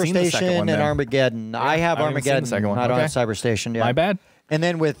haven't even seen the second one. Cyberstation and Armageddon. Yeah, I have Armageddon. I don't have Cyberstation. Yeah. My bad. And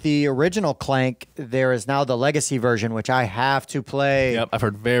then with the original Clank, there is now the Legacy version, which I have to play. Yep, I've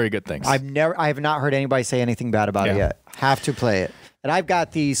heard very good things. I have not heard anybody say anything bad about it yet. Have to play it. And I've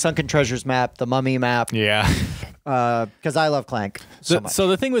got the Sunken Treasures map, the Mummy map. Yeah. Because I love Clank so much. So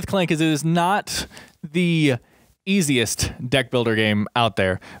the thing with Clank is it is not the easiest deck builder game out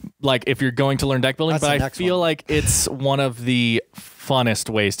there. Like if you're going to learn deck building, but I feel like it's one of the funnest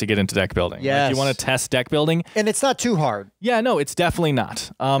ways to get into deck building. Yes. Like you want to test deck building. And it's not too hard. Yeah, no, it's definitely not.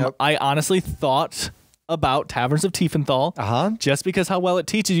 Nope. I honestly thought about Taverns of Tiefenthal just because how well it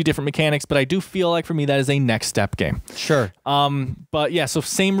teaches you different mechanics, but I do feel like for me that is a next step game. Sure. But yeah, so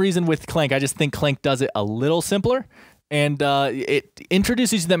same reason with Clank. I just think Clank does it a little simpler. And it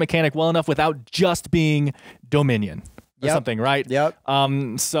introduces you to that mechanic well enough without just being Dominion or something, right? Yep.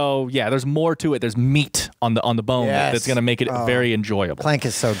 So yeah, there's more to it. There's meat on the bone that's gonna make it very enjoyable. Clank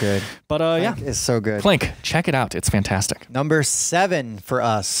is so good. But Clank is so good. Clank, check it out. It's fantastic. Number 7 for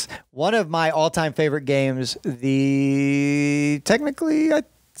us. One of my all-time favorite games. Technically,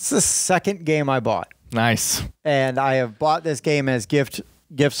 it's the second game I bought. Nice. And I have bought this game as gifts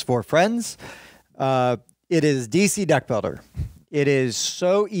for friends. It is DC Deck Builder. It is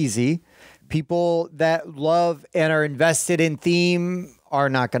so easy. People that love and are invested in theme are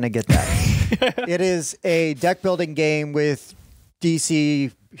not going to get that. It is a deck building game with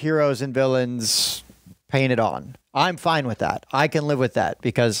DC heroes and villains painted on. I'm fine with that. I can live with that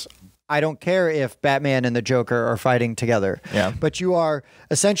because I don't care if Batman and the Joker are fighting together. Yeah. But you're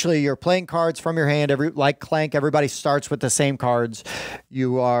playing cards from your hand. Like Clank, everybody starts with the same cards.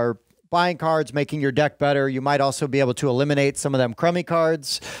 You are buying cards, making your deck better. You might also be able to eliminate some of them crummy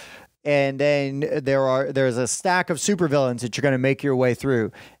cards. And then there's a stack of supervillains that you're going to make your way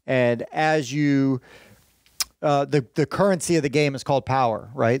through. And as you, the currency of the game is called power,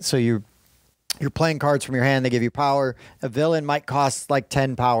 right? So you're playing cards from your hand. They give you power. A villain might cost like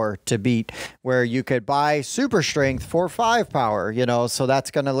 10 power to beat, where you could buy super strength for 5 power, so that's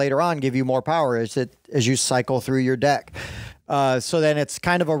going to later on give you more power as you cycle through your deck. So then it's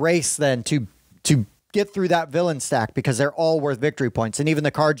kind of a race then to get through that villain stack because they're all worth victory points. And even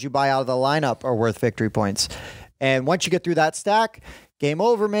the cards you buy out of the lineup are worth victory points. And once you get through that stack, game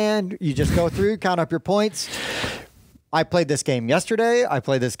over, man. You just go through, count up your points. I played this game yesterday. I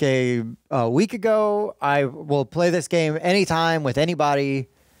played this game a week ago. I will play this game anytime with anybody.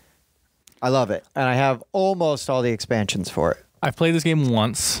 I love it. And I have almost all the expansions for it. I've played this game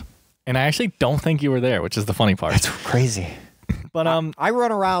once, and I actually don't think you were there, which is the funny part. That's crazy. But I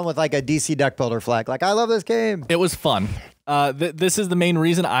run around with like a DC deck builder flag. Like, I love this game. It was fun. This is the main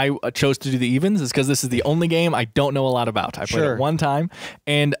reason I chose to do the evens is because this is the only game I don't know a lot about. I played it one time,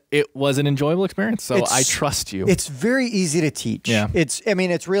 and it was an enjoyable experience. So I trust you. It's very easy to teach. Yeah. It's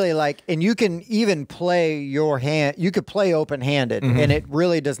really like, and you can even play your hand. You could play open-handed, and it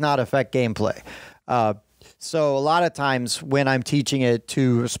really does not affect gameplay. So a lot of times when I'm teaching it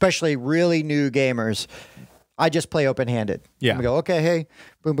to especially really new gamers, I just play open-handed. Yeah. I go, okay, hey,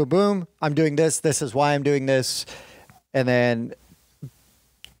 boom, boom, boom. I'm doing this. This is why I'm doing this. And then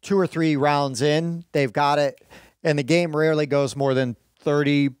 2 or 3 rounds in, they've got it. And the game rarely goes more than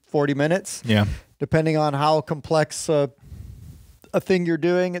 30, 40 minutes. Yeah. Depending on how complex a thing you're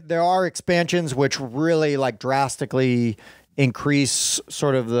doing. There are expansions which really like drastically increase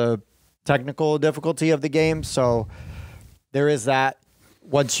sort of the technical difficulty of the game. So there is that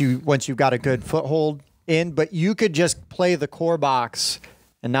once you've got a good foothold in, but you could just play the core box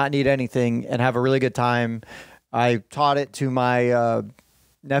and not need anything and have a really good time. I taught it to my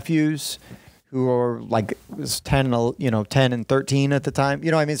nephews who were like 10 and 13 at the time.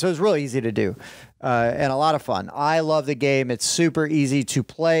 You know what I mean? So it was really easy to do and a lot of fun. I love the game. It's super easy to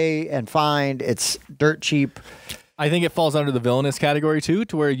play and find. It's dirt cheap. I think it falls under the villainous category too,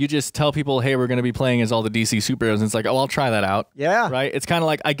 to where you just tell people, hey, we're going to be playing as all the DC superheroes. And it's like, oh, I'll try that out. Yeah. Right? It's kind of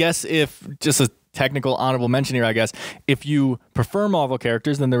like, I guess if just a technical honorable mention here, I guess, if you prefer Marvel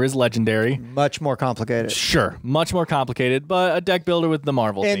characters, then there is Legendary. Much more complicated. Sure. Much more complicated, but a deck builder with the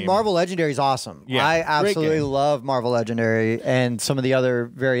Marvel And theme. Marvel Legendary is awesome. Yeah, I absolutely love Marvel Legendary and some of the other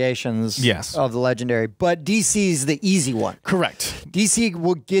variations of the Legendary. But DC's the easy one. Correct. DC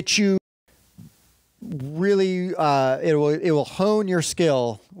will get you really it will hone your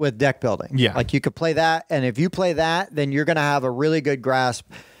skill with deck building. Yeah. Like you could play that, and if you play that, then you're going to have a really good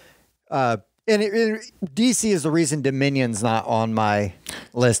grasp. DC is the reason Dominion's not on my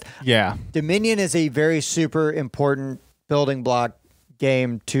list. Yeah. Dominion is a very super important building block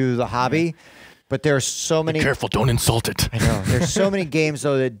game to the hobby, but there's so many. Be careful, don't insult it. I know. There's so many games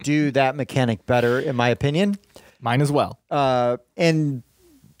though that do that mechanic better, in my opinion. Mine as well. And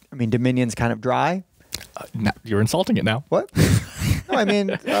I mean, Dominion's kind of dry. No, you're insulting it now. What? No, I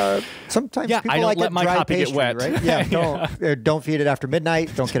mean, sometimes people I don't like let it my dry copy pastry, get wet. right? Yeah, don't feed it after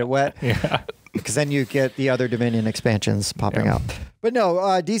midnight. Don't get it wet. Yeah. Because then you get the other Dominion expansions popping out. But no,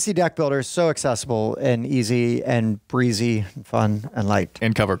 DC Deck Builder is so accessible and easy and breezy and fun and light.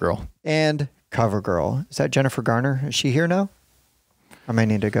 And CoverGirl. And CoverGirl. Is that Jennifer Garner? Is she here now? I may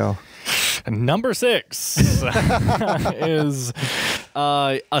need to go. Number 6 is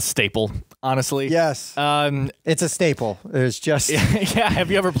a staple, honestly. Yes. It's a staple. It's just... Yeah,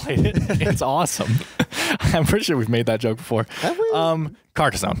 have you ever played it? It's awesome. I'm pretty sure we've made that joke before. Have we?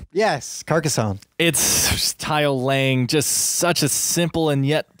 Carcassonne. Yes, Carcassonne. It's tile laying, just such a simple and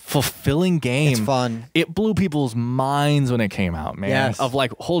yet fulfilling game. It's fun. It blew people's minds when it came out, man. Yes. Of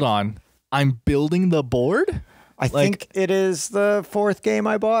like, hold on, I'm building the board? I think it is the 4th game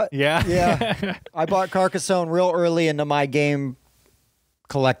I bought. Yeah? Yeah. I bought Carcassonne real early into my game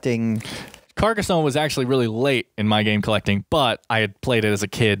collecting. Carcassonne was actually really late in my game collecting, but I had played it as a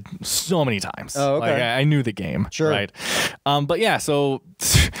kid so many times. Oh, okay. Like, I knew the game. Sure. Right. But yeah, so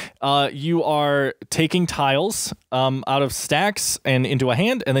you are taking tiles out of stacks and into a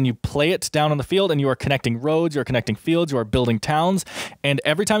hand, and then you play it down on the field, and you are connecting roads, you are connecting fields, you are building towns, and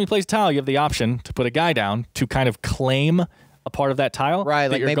every time you place a tile, you have the option to put a guy down to kind of claim a part of that tile. Right,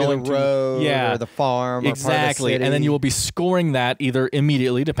 that like you're maybe going the road or the farm exactly. or part of the city. And then you will be scoring that either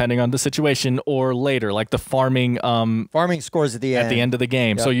immediately, depending on the situation, or later, like the farming scores at the end of the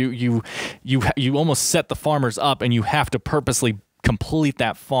game. Yep. So you almost set the farmers up, and you have to purposely complete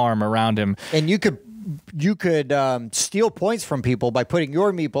that farm around him. And you could steal points from people by putting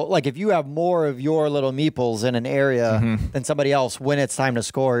your meeple. Like if you have more of your little meeples in an area than somebody else, when it's time to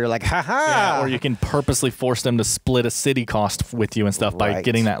score, you're like, ha ha. Yeah, or you can purposely force them to split a city cost with you and stuff by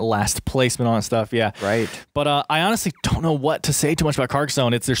getting that last placement on stuff. Yeah. Right. But I honestly don't know what to say too much about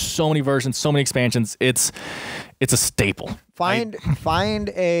Carcassonne. There's so many versions, so many expansions. It's a staple. Find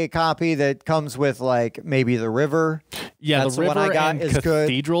a copy that comes with like maybe the river. Yeah, That's the river one I got and is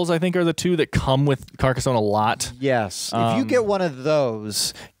cathedrals, I think, are the two that come with Carcassonne a lot. Yes. If you get one of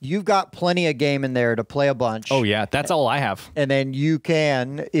those, you've got plenty of game in there to play a bunch. Oh, yeah. That's all I have. And then you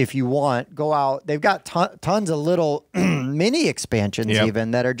can, if you want, go out. They've got tons of little mini expansions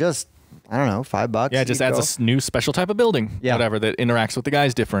even that are just, I don't know, $5. Yeah, it just adds a new special type of building, whatever, that interacts with the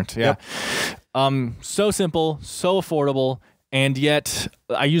guys different. Yeah. Yep. So simple, so affordable. And yet,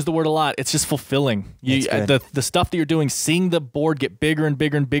 I use the word a lot. It's just fulfilling. The stuff that you're doing, seeing the board get bigger and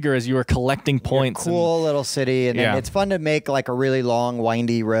bigger and bigger as you are collecting points. Cool little city, and then it's fun to make like a really long,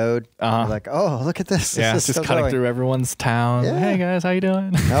 windy road. Like, oh, look at this. Yeah, this is just cutting through everyone's town. Yeah. Hey guys, how you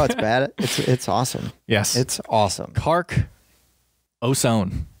doing? No, it's bad. It's awesome. Yes, it's awesome.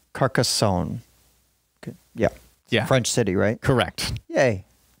 Carcassonne. Carcassonne. Yeah. French city, right? Correct. Yay!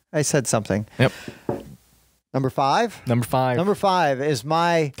 I said something. Yep. Number 5? Number 5. Number 5 is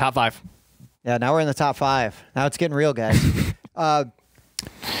my... Top 5. Yeah, now we're in the top 5. Now it's getting real, guys.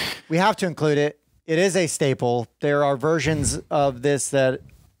 We have to include it. It is a staple. There are versions of this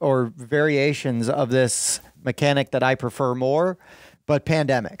or variations of this mechanic that I prefer more, but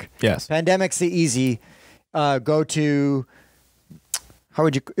Pandemic. Yes. Pandemic's the easy go-to. How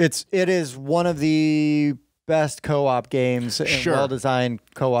would you... It is one of the... best co-op games and well-designed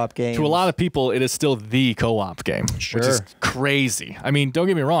co-op games. To a lot of people, it is still the co-op game, which is crazy. I mean, don't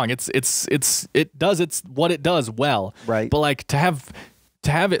get me wrong; it does what it does well, right? But like to have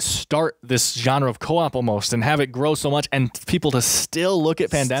to have it start this genre of co-op almost and have it grow so much and people to still look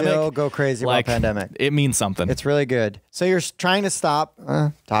at Pandemic. Still go crazy about Pandemic. It means something. It's really good. So you're trying to stop,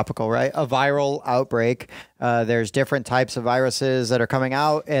 topical, right? A viral outbreak. There's different types of viruses that are coming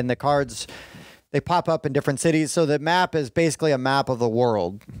out, and the cards, they pop up in different cities. So the map is basically a map of the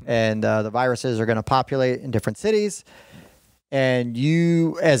world, and the viruses are going to populate in different cities. And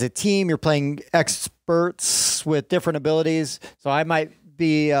you, as a team, you're playing experts with different abilities. So I might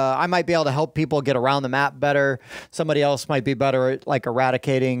be able to help people get around the map better. Somebody else might be better at like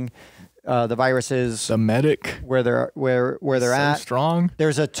eradicating the viruses. The medic, where they're at. Strong.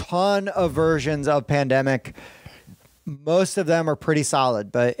 There's a ton of versions of Pandemic. Most of them are pretty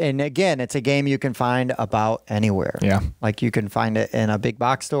solid, and again, it's a game you can find about anywhere. Yeah, like you can find it in a big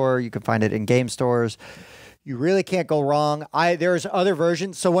box store. You can find it in game stores. You really can't go wrong. There's other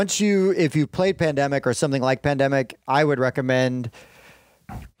versions. So if you played Pandemic or something like Pandemic, I would recommend.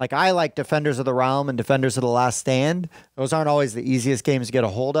 Like I like Defenders of the Realm and Defenders of the Last Stand. Those aren't always the easiest games to get a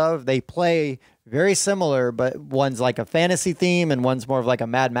hold of. They play very similar, but one's like a fantasy theme and one's more of like a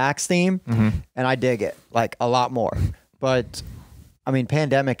Mad Max theme. Mm-hmm. And I dig it like a lot more. But I mean,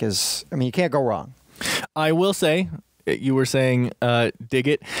 Pandemic is, you can't go wrong. I will say, you were saying dig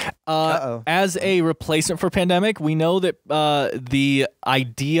it. As a replacement for Pandemic, we know that the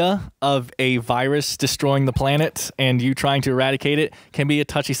idea of a virus destroying the planet and you trying to eradicate it can be a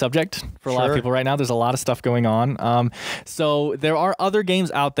touchy subject for a lot of people right now. There's a lot of stuff going on. So there are other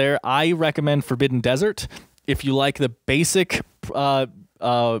games out there. I recommend Forbidden Desert. If you like the basic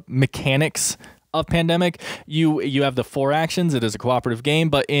mechanics of Pandemic, you have the 4 actions. It is a cooperative game,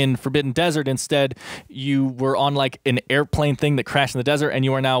 but in Forbidden Desert, instead, you were on like an airplane thing that crashed in the desert, and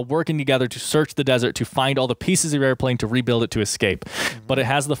you are now working together to search the desert to find all the pieces of your airplane to rebuild it to escape. Mm-hmm. But it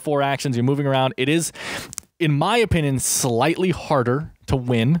has the 4 actions. You're moving around. It is, in my opinion, slightly harder to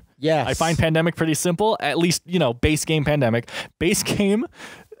win. Yes. I find Pandemic pretty simple, at least, base game Pandemic. Base game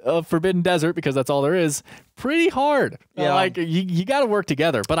of Forbidden Desert, because that's all there is, pretty hard. Yeah. Like you got to work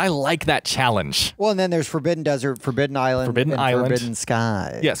together, but I like that challenge. Well, and then there's Forbidden Desert, Forbidden Island, Forbidden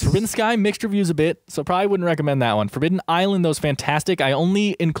Sky. Yes, Forbidden Sky, mixed reviews a bit, so probably wouldn't recommend that one. Forbidden Island, though, is fantastic. I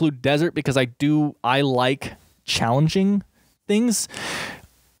only include Desert because I like challenging things.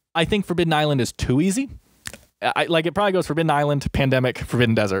 I think Forbidden Island is too easy. It probably goes Forbidden Island, Pandemic,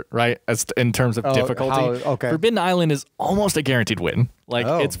 Forbidden Desert, right? As in terms of difficulty. Okay. Forbidden Island is almost a guaranteed win.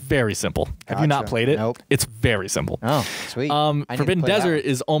 It's very simple. Have you not played it? Nope. It's very simple. Oh, sweet. Forbidden Desert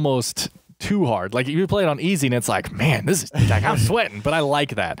is almost too hard. Like, you play it on easy and it's like, man, this is like, I'm sweating, but I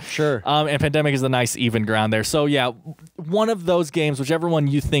like that. Sure. And Pandemic is the nice even ground there. So yeah, one of those games, whichever one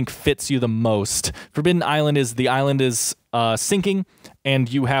you think fits you the most. Forbidden Island is sinking,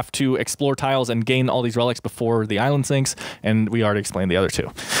 and you have to explore tiles and gain all these relics before the island sinks, and we already explained the other 2.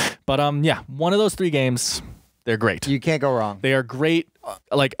 But yeah, one of those 3 games, they're great. You can't go wrong. They are great.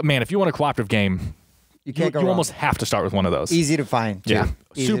 Like, man, if you want a cooperative game, you can't go wrong. You almost have to start with one of those. Easy to find, too. Yeah,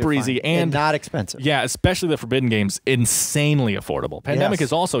 super easy and not expensive. Yeah, especially the Forbidden games, insanely affordable. Pandemic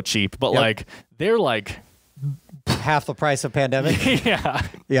is also cheap, but like they're like half the price of Pandemic.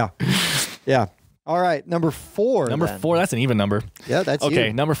 Yeah. All right, number 4. Number 4, that's an even number. Yeah, that's okay.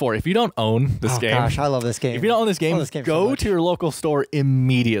 You. Number 4. If you don't own this game, gosh, I love this game. If you don't own this game, go to your local store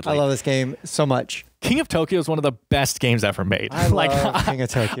immediately. I love this game so much. King of Tokyo is one of the best games ever made. I love King of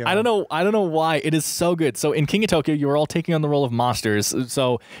Tokyo. I don't know why. It is so good. So in King of Tokyo, you are all taking on the role of monsters.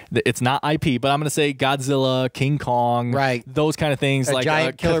 So it's not IP, but I'm going to say Godzilla, King Kong, right? Those kind of things. A like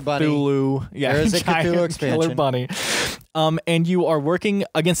giant killer Cthulhu. Bunny. Yeah, there's a Cthulhu expansion. Killer bunny. And you are working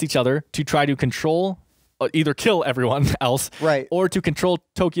against each other to try to control, either kill everyone else, right, or to control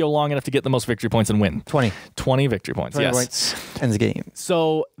Tokyo long enough to get the most victory points and win. 20 victory points. 20 yes. points ends the game.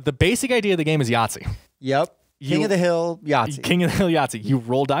 So the basic idea of the game is Yahtzee. Yep. King of the Hill Yahtzee. King of the Hill Yahtzee. You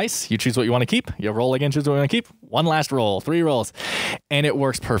roll dice. You choose what you want to keep. You roll again, choose what you want to keep. One last roll. 3 rolls. And it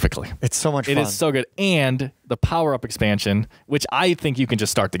works perfectly. It's so much fun. It is so good. And the power-up expansion, which I think you can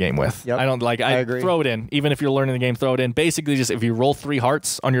just start the game with. Yep. I agree. Throw it in. Even if you're learning the game, throw it in. Basically, just if you roll 3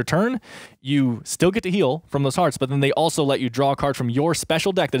 hearts on your turn, you still get to heal from those hearts, but then they also let you draw a card from your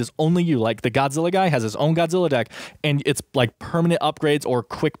special deck that is only you. Like the Godzilla guy has his own Godzilla deck, and it's like permanent upgrades or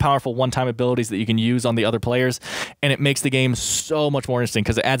quick, powerful one-time abilities that you can use on the other players, and it makes the game so much more interesting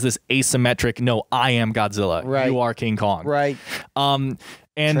because it adds this asymmetric, no, I am Godzilla. Right. You are King Kong. Right. And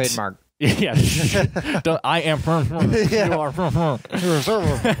trademark. Yeah, I am. You are.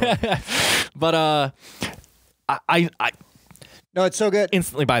 But no, it's so good.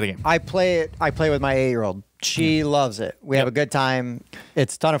 Instantly buy the game. I play with my 8-year-old. She loves it. We have a good time.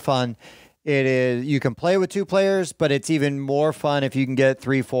 It's a ton of fun. It is, you can play with 2 players, but it's even more fun if you can get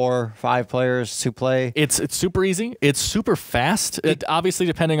 3, 4, 5 players to play. It's super easy. It's super fast. It obviously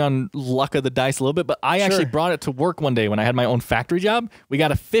depending on luck of the dice a little bit, but I actually brought it to work one day when I had my own factory job. We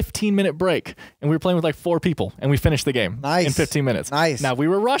got a 15-minute break, and we were playing with like 4 people, and we finished the game in 15 minutes. Nice. Now, we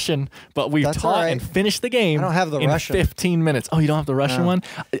were Russian, but we taught and finished the game I don't have the in Russian. 15 minutes. Oh, you don't have the Russian one?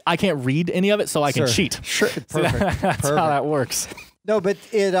 I can't read any of it, so I can cheat. Sure. Perfect. So that's Perfect. how that works. No, but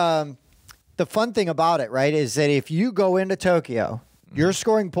the fun thing about it, right, is that if you go into Tokyo, you're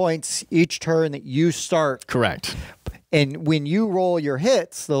scoring points each turn that you start. Correct. And when you roll your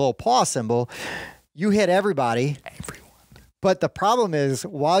hits, the little paw symbol, you hit everybody. Everyone. But the problem is,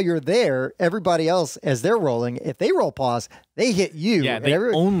 while you're there, everybody else, as they're rolling, if they roll paws, they hit you. Yeah, they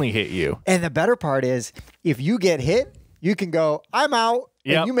only hit you. And the better part is, if you get hit, you can go, I'm out.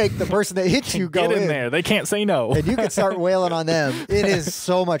 Yep. And you make the person that hits you go Get in there. They can't say no. And you can start wailing on them. It is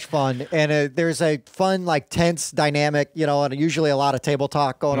so much fun. And there's a fun, like, tense dynamic, and usually a lot of table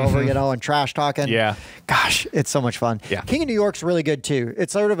talk going over, and trash talking. Yeah. Gosh, it's so much fun. Yeah. King of New York's really good, too.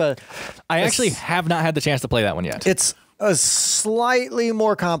 It's sort of I actually have not had the chance to play that one yet. It's a slightly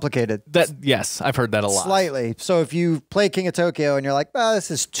more complicated. Yes, I've heard that a lot. Slightly. So if you play King of Tokyo and you're like,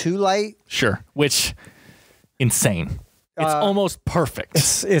 this is too light. Sure. Which, insane. It's almost perfect.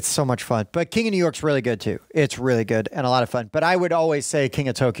 It's so much fun. But King of New York's really good, too. It's really good and a lot of fun. But I would always say King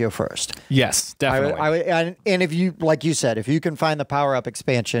of Tokyo first. Yes, definitely. And if you, like you said, if you can find the power-up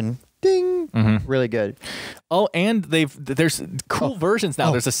expansion, ding, really good. Oh, and there's cool versions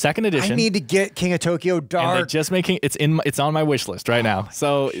now. There's a second edition. I need to get King of Tokyo Dark. And they're just making it's on my wish list right now.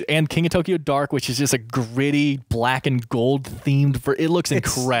 So, and King of Tokyo Dark, which is just a gritty black and gold themed. It looks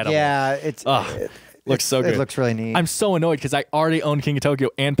incredible. Yeah, looks so good. It looks really neat. I'm so annoyed because I already own King of Tokyo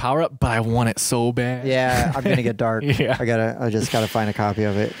and Power Up, but I want it so bad. Yeah, I'm gonna get Dark. Yeah. I just gotta find a copy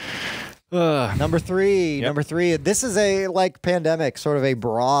of it. Number 3. Yep. Number 3. This is a Pandemic, sort of a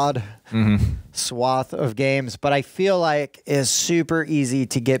broad swath of games, but I feel like is super easy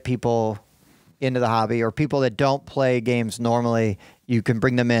to get people into the hobby, or people that don't play games normally. You can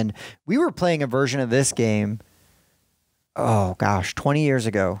bring them in. We were playing a version of this game. Oh gosh, 20 years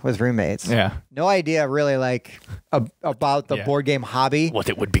ago with roommates. Yeah. No idea really about the board game hobby. What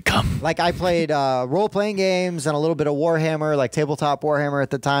it would become. Like I played role-playing games and a little bit of Warhammer, like tabletop Warhammer at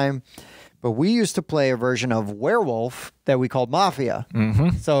the time. But we used to play a version of Werewolf that we called Mafia.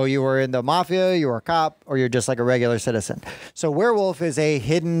 So you were in the Mafia, you were a cop, or you're just like a regular citizen. So Werewolf is a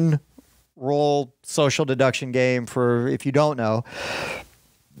hidden role social deduction game for, if you don't know.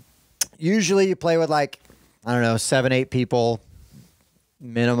 Usually you play with 7, 8 people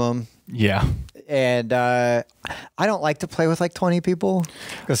minimum. Yeah. And I don't like to play with 20 people.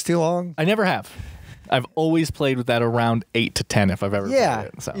 It goes too long. I never have. I've always played with that around 8 to 10 if I've ever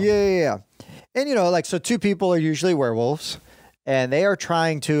played it. So. Yeah. And, so 2 people are usually werewolves, and they are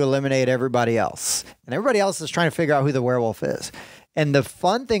trying to eliminate everybody else. And everybody else is trying to figure out who the werewolf is. And the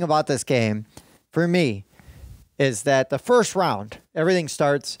fun thing about this game, for me, is that the first round, everything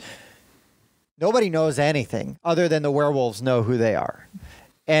starts, nobody knows anything other than the werewolves know who they are.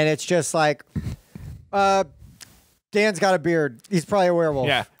 And it's just like, Dan's got a beard. He's probably a werewolf.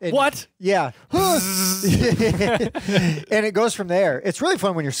 Yeah. And, what? Yeah. And it goes from there. It's really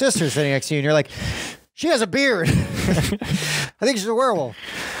fun when your sister's sitting next to you and you're like, she has a beard. I think she's a werewolf.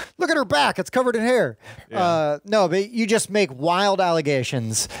 Look at her back. It's covered in hair. Yeah. No, but you just make wild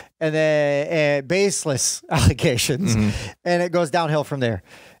allegations and then baseless allegations, and it goes downhill from there.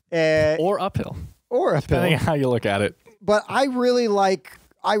 Or uphill. Depending on how you look at it. But I really like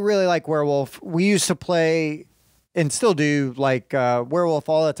Werewolf. We used to play and still do Werewolf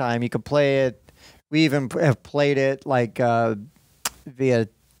all the time. You could play it. We even have played it via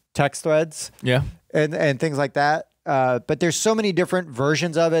text threads. Yeah. And things like that. But there's so many different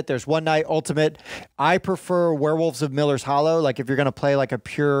versions of it. There's One Night Ultimate. I prefer Werewolves of Miller's Hollow. Like if you're going to play a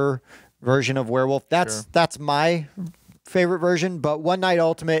pure version of Werewolf, that's my favorite version. But One Night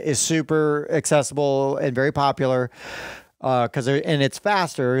Ultimate is super accessible and very popular. And it's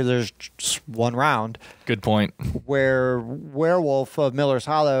faster. There's just one round. Good point. Where Werewolf of Miller's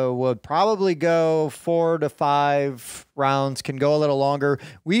Hollow would probably go 4 to 5 rounds, can go a little longer.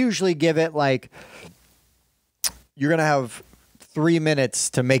 We usually give it you're going to have 3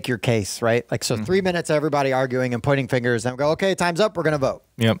 minutes to make your case, right? 3 minutes, everybody arguing and pointing fingers. Then we go, okay, time's up. We're going to vote.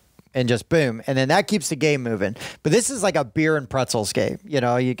 Yep. And just boom. And then that keeps the game moving. But this is like a beer and pretzels game.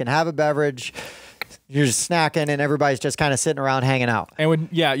 You can have a beverage. You're just snacking and everybody's just kind of sitting around hanging out. And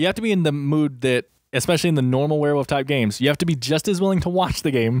you have to be in the mood that, especially in the normal werewolf type games, you have to be just as willing to watch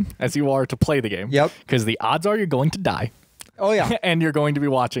the game as you are to play the game. Yep. Because the odds are you're going to die. Oh, yeah. And you're going to be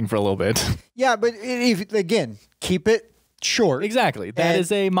watching for a little bit. Yeah, but again, keep it short. Exactly. That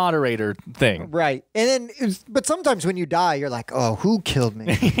is a moderator thing. Right. And then, but sometimes when you die, you're like, oh, who killed me?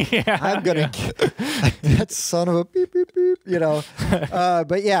 I'm going to like that son of a beep, beep, beep, you know.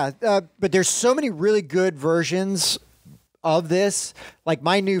 But yeah, but there's so many really good versions of this. Like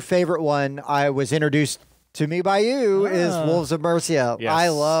my new favorite one I was introduced to me by you is Wolves of Mercia. Yes. I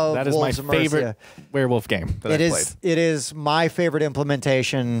love that is Wolves my of Mercia. favorite werewolf game that I've played. It is my favorite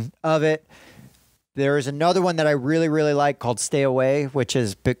implementation of it. There is another one that I really, really like called Stay Away, which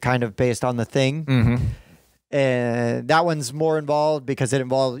is kind of based on The Thing. Mm-hmm. And that one's more involved because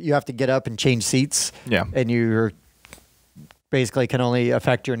you have to get up and change seats. Yeah. And you basically can only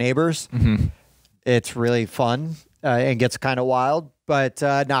affect your neighbors. Mm-hmm. It's really fun and gets kind of wild, but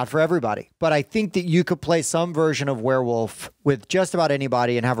not for everybody. But I think that you could play some version of Werewolf with just about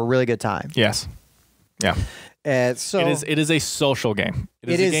anybody and have a really good time. Yes. Yeah. So it is a social game.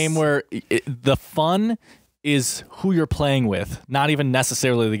 It is a game where the fun is who you're playing with, not even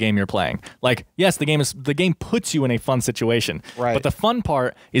necessarily the game you're playing. Like, yes, the game puts you in a fun situation, right? But the fun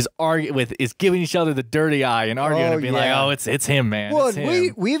part is giving each other the dirty eye and arguing and being like, oh, it's him, man. Well, it's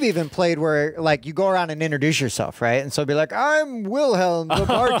him. we've even played where like you go around and introduce yourself, right? And so be like, I'm Wilhelm, the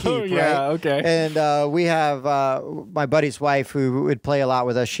barkeep, yeah, right? Okay. And we have my buddy's wife who would play a lot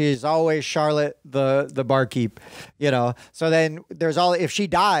with us. She's always Charlotte, the barkeep, you know. So then if she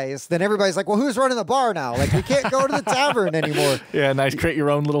dies, then everybody's like, well, who's running the bar now? Like, we can't go to the tavern anymore. Yeah, nice. Create your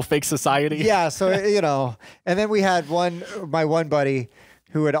own little fake society. Yeah, so, you know. And then we had my one buddy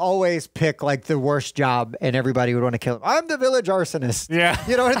who would always pick, like, the worst job, and everybody would want to kill him. I'm the village arsonist. Yeah.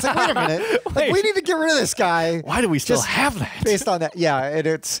 You know, and it's like, wait a minute. Like, we need to get rid of this guy. Why do we still have that? Based on that. Yeah,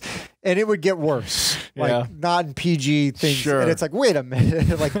 and it would get worse. Like, not in PG things. Sure. And it's like, wait a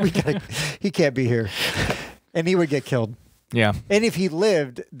minute. Like, he can't be here. And he would get killed. Yeah. And if he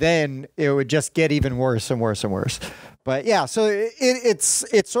lived, then it would just get even worse and worse and worse. But yeah, so it's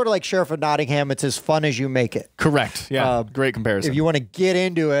sort of like Sheriff of Nottingham. It's as fun as you make it. Correct. Yeah. Great comparison. If you want to get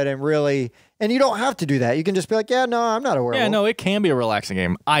into it and really, and you don't have to do that. You can just be like, yeah, no, I'm not a werewolf. Yeah, no, it can be a relaxing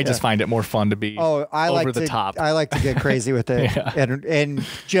game. I just find it more fun to be over the top. I like to get crazy with it and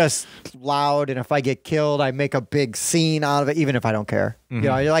just loud. And if I get killed, I make a big scene out of it, even if I don't care. Mm-hmm. You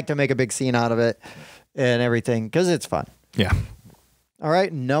know, I like to make a big scene out of it and everything because it's fun. Yeah. All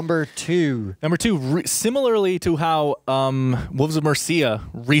right, number two. Similarly to how Wolves of Mercia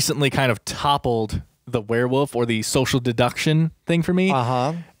recently kind of toppled the werewolf or the social deduction thing for me.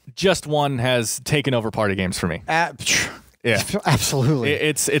 Just One has taken over party games for me. Yeah, absolutely.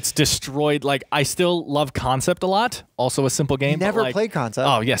 It's destroyed. Like, I still love Concept a lot. Also a simple game. Never played Concept.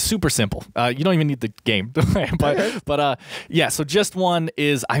 Oh yeah, super simple. You don't even need the game to play. But yeah. So Just One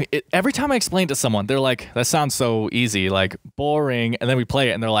is every time I explain it to someone, they're like, "That sounds so easy, like boring," and then we play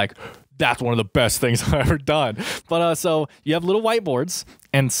it, and they're like, "That's one of the best things I've ever done." But so you have little whiteboards,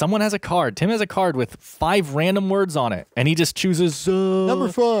 and someone has a card. Tim has a card with 5 random words on it, and he just chooses number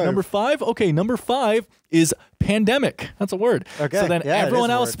 5. Number 5. Okay, number 5 is pandemic. That's a word. Okay. So then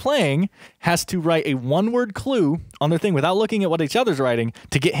everyone else playing has to write a 1-word clue on their thing without looking at what each other's writing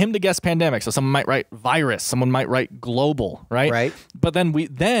to get him to guess pandemic. So someone might write virus, someone might write global, right? Right. But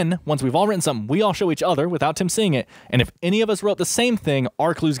then once we've all written something, we all show each other without Tim seeing it. And if any of us wrote the same thing,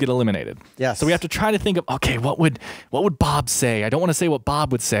 our clues get eliminated. Yes. So we have to try to think of, okay, what would Bob say? I don't want to say what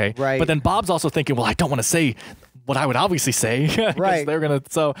Bob would say. Right. But then Bob's also thinking, well, I don't want to say what I would obviously say. Right. They're gonna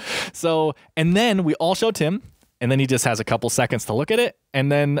so and then we all show Tim, and then he just has a couple seconds to look at it.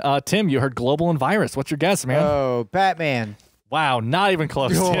 And then Tim, you heard global and virus. What's your guess, man? Oh, Batman. Wow, not even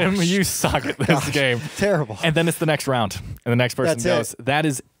close, Tim. You suck at this game. Terrible. And then it's the next round, and the next person goes. That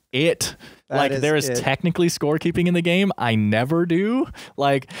is it. There is technically scorekeeping in the game. I never do.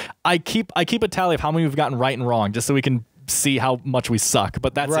 Like, I keep a tally of how many we've gotten right and wrong, just so we can see how much we suck.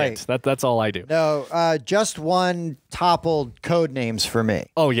 But that's it. That's all I do. No, Just One toppled Codenames for me.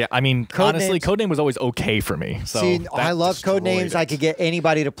 Oh yeah, I mean, honestly, Codename was always okay for me. So see, I love Codenames. I could get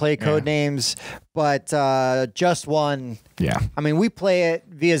anybody to play Codenames, but Just One. Yeah. I mean, we play it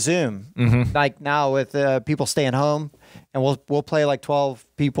via Zoom, like now with people staying home, and we'll play like 12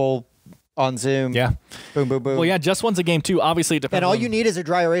 people on Zoom. Yeah. Boom, boom, boom. Well, yeah, Just One's a game too. Obviously, it depends. And all you need is a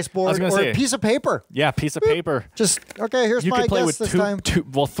dry erase board or a piece of paper. Yeah, piece of paper. Just, okay, here's my guess this time.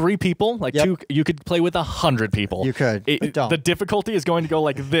 3 people. Like you could play with 100 people. You could. The difficulty is going to go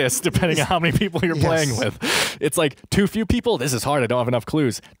like this, depending on how many people you're playing with. It's like too few people. This is hard. I don't have enough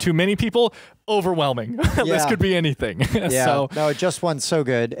clues. Too many people. Overwhelming. This could be anything. Yeah. So, no, Just One's so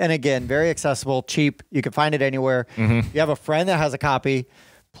good. And again, very accessible, cheap. You can find it anywhere. You have a friend that has a copy.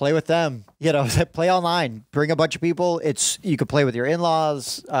 play with them. Play online. Bring a bunch of people. You could play with your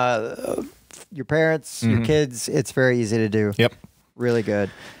in-laws, your parents, your kids. It's very easy to do. Yep. Really good.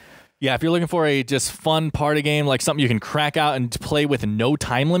 Yeah, if you're looking for a just fun party game, like something you can crack out and play with no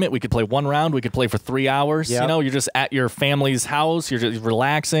time limit, we could play 1 round. We could play for 3 hours. Yep. You're just at your family's house. You're just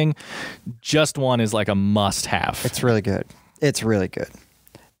relaxing. Just One is like a must-have. It's really good. It's really good.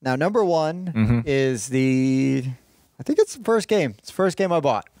 Now, number 1 is I think it's the first game. It's the first game I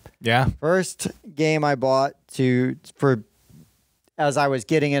bought. Yeah. First game I bought as I was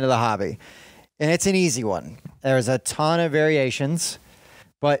getting into the hobby. And it's an easy one. There's a ton of variations.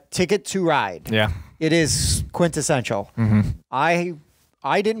 But Ticket to Ride, it is quintessential. I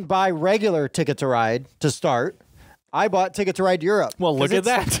didn't buy regular Ticket to Ride to start. I bought Ticket to Ride Europe. Well, look at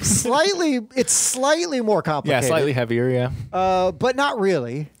that. It's slightly more complicated. Yeah, slightly heavier, yeah. But not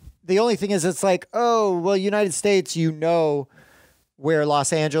really. The only thing is it's like, oh, well, United States, where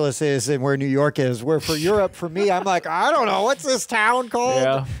Los Angeles is and where New York is. Where for Europe, for me, I'm like, I don't know. What's this town called?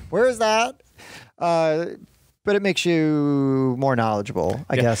 Yeah. Where is that? But it makes you more knowledgeable,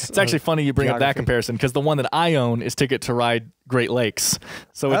 I guess. It's actually funny you bring up that comparison because the one that I own is Ticket to Ride Great Lakes.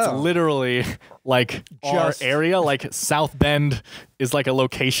 So it's literally like our area, like South Bend is like a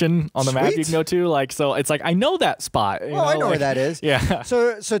location on the map you can go to. So it's like, I know that spot. I know where that is. Yeah.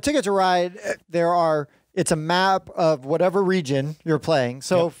 So Ticket to Ride, it's a map of whatever region you're playing.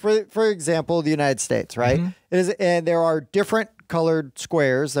 So for example, the United States, right? It is, and there are different colored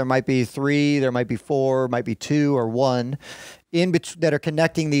squares. There might be 3, there might be 4, might be 2 or 1 that are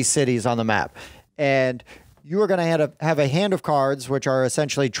connecting these cities on the map. And you are going to have a hand of cards, which are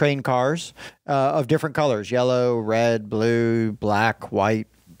essentially train cars of different colors: yellow, red, blue, black, white,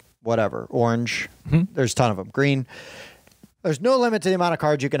 whatever, orange. There's a ton of them. Green. There's no limit to the amount of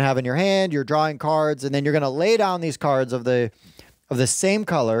cards you can have in your hand. You're drawing cards, and then you're going to lay down these cards of the same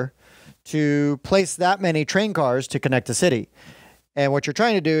color to place that many train cars to connect a city. And what you're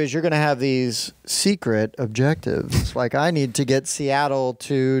trying to do is you're going to have these secret objectives. Like, I need to get Seattle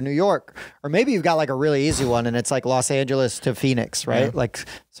to New York. Or maybe you've got like a really easy one and it's like Los Angeles to Phoenix, right?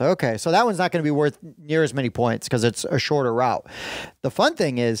 So that one's not going to be worth near as many points because it's a shorter route. The fun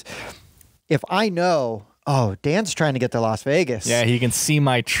thing is, if I know, oh, Dan's trying to get to Las Vegas. Yeah, he can see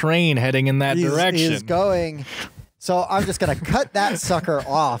my train heading in that direction. He's going. So I'm just going to cut that sucker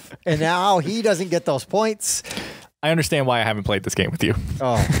off. And now he doesn't get those points. I understand why I haven't played this game with you.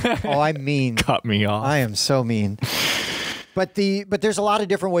 I'm mean. Cut me off. I am so mean. But there's a lot of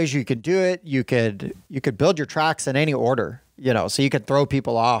different ways you could do it. You could build your tracks in any order, so you could throw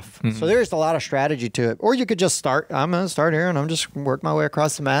people off. So there's a lot of strategy to it. Or you could just start. I'm going to start here and I'm just work my way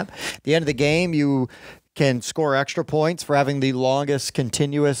across the map. At the end of the game, you can score extra points for having the longest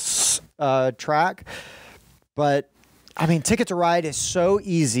continuous track. But I mean, Ticket to Ride is so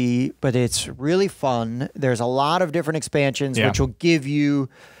easy, but it's really fun. There's a lot of different expansions, which will give you,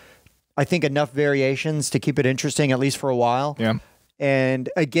 I think, enough variations to keep it interesting, at least for a while. Yeah. And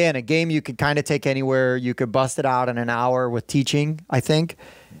again, a game you could kind of take anywhere. You could bust it out in an hour with teaching, I think,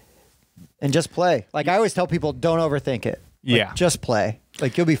 and just play. Like I always tell people, don't overthink it. Just play.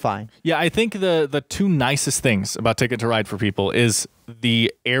 Like, you'll be fine. Yeah, I think the two nicest things about Ticket to Ride for people is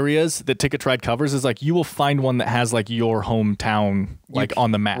the areas that Ticket to Ride covers is like you will find one that has like your hometown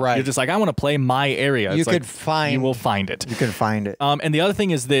on the map. Right. You're just like, I want to play my area. You will find it. You can find it. And the other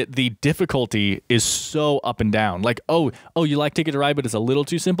thing is that the difficulty is so up and down. Like, oh, you like Ticket to Ride, but it's a little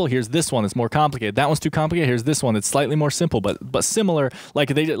too simple. Here's this one that's more complicated. That one's too complicated. Here's this one that's slightly more simple, but similar. Like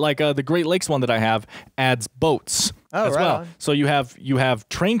the Great Lakes one that I have adds boats. As well. On. So you have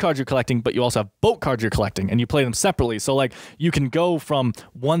train cards you're collecting, but you also have boat cards you're collecting, and you play them separately. So like you can go from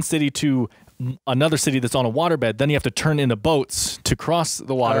one city to another city that's on a waterbed, then you have to turn into boats to cross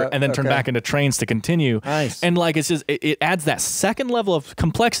the water and then turn back into trains to continue. Nice. And like it's just it adds that second level of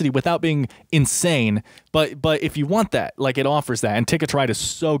complexity without being insane. But if you want that, like it offers that, and Ticket to Ride is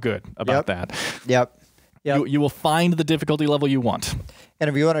so good about that. Yep. You will find the difficulty level you want. And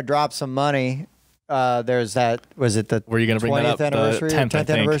if you want to drop some money, there's that. Was it the Were you going to bring that up? 20th anniversary? The 10th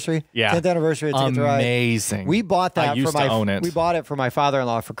anniversary? Yeah. 10th anniversary of Ticket to Ride. Amazing. We bought that I used to own it. We bought it for my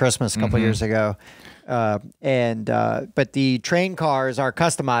father-in-law for Christmas a couple years ago. But the train cars are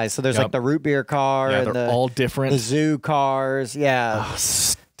customized. So there's like the root beer car and they're all different. The zoo cars. Yeah.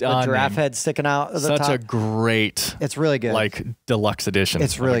 The giraffe head sticking out of the top. Such a great. It's really good. Like deluxe edition.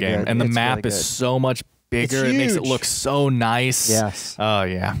 It's really of the game. good. And the It's map really is good. so much bigger. It makes it look so nice. Yes. Oh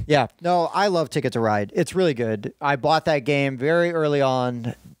yeah. Yeah. No, I love Ticket to Ride. It's really good. I bought that game very early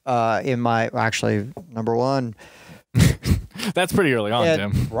on in my number one. That's pretty early on,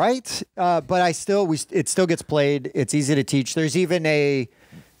 Tim. Right? But it still gets played. It's easy to teach. There's even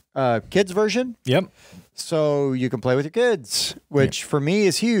kids version. Yep. So you can play with your kids, which for me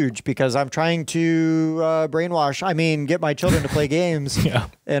is huge because I'm trying to get my children to play games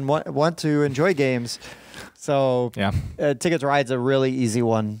and want to enjoy games. So Ticket to Ride's a really easy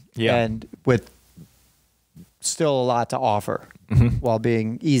one and with still a lot to offer while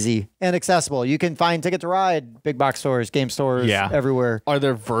being easy and accessible. You can find Ticket to Ride, big box stores, game stores, everywhere. Are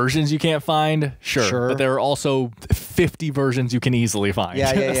there versions you can't find? Sure. But there are also 50 versions you can easily find.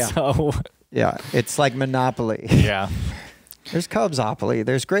 Yeah. So... Yeah, it's like Monopoly. Yeah. There's Cubs-opoly.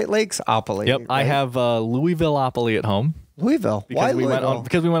 There's Great Lakes-opoly. Yep, right? I have Louisville-opoly at home. Louisville? Why Louisville?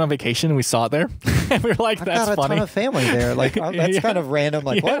 Because we went on vacation and we saw it there. And we were like, that's funny. I've got a ton of family there. Like, that's kind of random.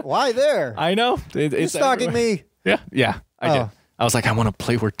 Like, what? Why there? I know. You're stalking me. Yeah, I did. I was like, I want to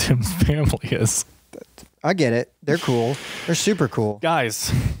play where Tim's family is. I get it. They're cool. They're super cool.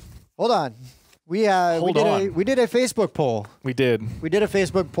 Guys. Hold on. We did a Facebook poll. We did a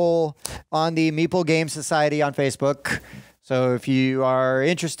Facebook poll on the Meeple Game Society on Facebook. So if you are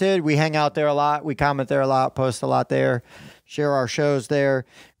interested, we hang out there a lot. We comment there a lot, post a lot there, share our shows there.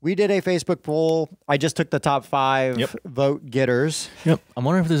 We did a Facebook poll. I just took the top 5 vote getters. Yep. I'm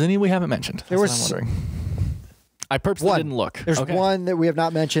wondering if there's any we haven't mentioned. That's what I'm wondering. I purposely didn't look. There's one that we have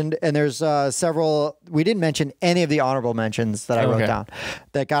not mentioned, and there's several. We didn't mention any of the honorable mentions that I wrote down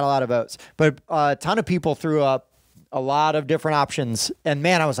that got a lot of votes. But a ton of people threw up a lot of different options. And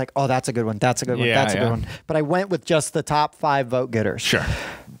man, I was like, oh, that's a good one. That's a good one. That's a good one. But I went with just the top 5 vote getters. Sure.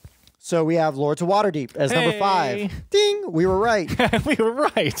 So we have Lords of Waterdeep as number 5. Ding! We were right. We were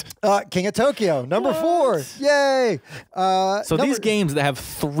right. King of Tokyo, number 4. Yay! So these games that have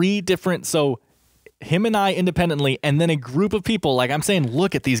 3 different... him and I independently, and then a group of people, like I'm saying,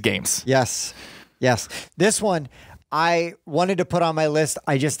 look at these games. Yes. This one, I wanted to put on my list.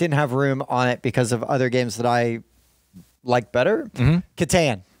 I just didn't have room on it because of other games that I like better.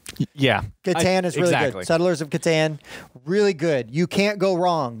 Catan. Yeah. Catan is really good. Settlers of Catan, really good. You can't go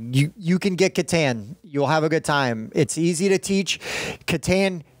wrong. You can get Catan. You'll have a good time. It's easy to teach.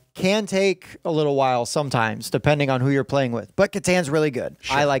 Catan can take a little while sometimes, depending on who you're playing with. But Catan's really good.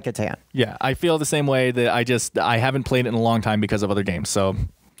 Sure. I like Catan. Yeah, I feel the same way that I haven't played it in a long time because of other games. So,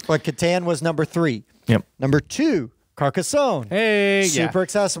 but Catan was number 3. Yep. Number 2, Carcassonne. Hey, super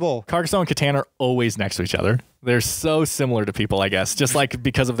accessible. Carcassonne and Catan are always next to each other. They're so similar to people, I guess, just like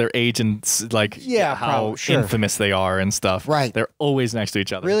because of their age and how infamous they are and stuff. Right. They're always next to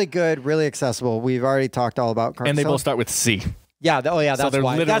each other. Really good, really accessible. We've already talked all about Carcassonne. And they both start with C. Yeah. That's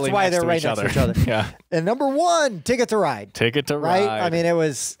why. That's why they're right next to each other. Yeah. And number 1, Ticket to Ride. Ticket to Ride. Right? I mean,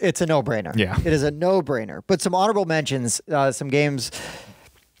 it's a no-brainer. Yeah. It is a no-brainer. But some honorable mentions, some games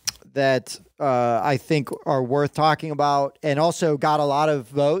that I think are worth talking about, and also got a lot of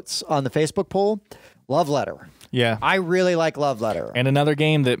votes on the Facebook poll. Love Letter. Yeah. I really like Love Letter. And another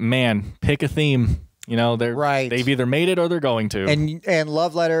game that, man, pick a theme. You know, they've either made it or they're going to. And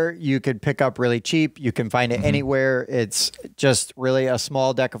Love Letter, you could pick up really cheap. You can find it anywhere. It's just really a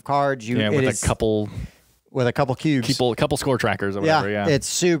small deck of cards. With a couple cubes. A couple score trackers or whatever. Yeah.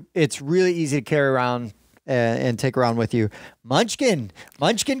 It's really easy to carry around and take around with you. Munchkin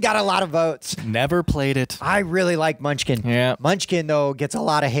got a lot of votes. Never played it. I really like Munchkin. Yeah. Munchkin, though, gets a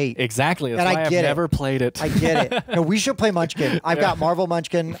lot of hate. Exactly. That's why I've never played it. I get it. No, we should play Munchkin. I've got Marvel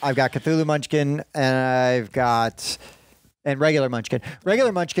Munchkin, I've got Cthulhu Munchkin, and regular Munchkin.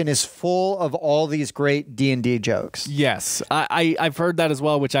 Regular Munchkin is full of all these great D&D jokes. Yes. I've heard that as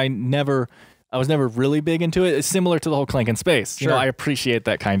well, which I was never really big into it. It's similar to the whole Clank in Space. Sure. I appreciate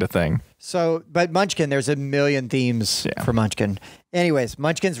that kind of thing. So, but Munchkin, there's a million themes for Munchkin. Anyways,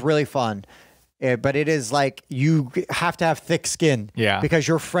 Munchkin's really fun. But it is like you have to have thick skin because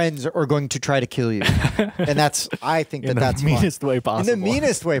your friends are going to try to kill you. And I think that's in the meanest way possible. In the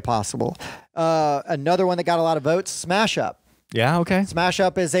meanest way possible. Another one that got a lot of votes, Smash Up. Yeah, okay. Smash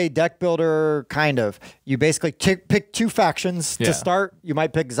Up is a deck builder, kind of. You basically pick 2 factions to start. You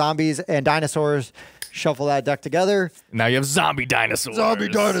might pick zombies and dinosaurs, shuffle that deck together. Now you have zombie dinosaurs.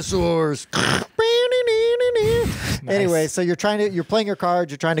 Nice. Anyway, so you're playing your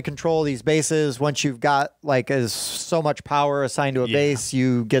cards, you're trying to control these bases. Once you've got so much power assigned to a base,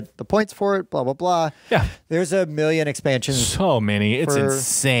 you get the points for it, blah, blah, blah. Yeah. There's a million expansions. So many. It's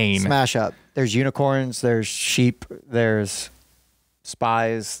insane. Smash Up. There's unicorns, there's sheep, there's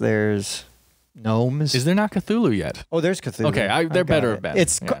spies, there's gnomes. Is there not Cthulhu yet? Oh, there's Cthulhu. Okay, they're better at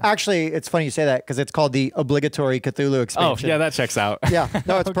that. Actually, it's funny you say that because it's called the obligatory Cthulhu expansion. Oh, yeah, that checks out. Yeah,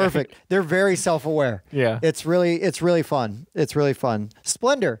 no, it's perfect. They're very self-aware. Yeah. It's really fun. It's really fun.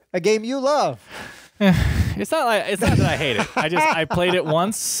 Splendor, a game you love. It's not that I hate it. I played it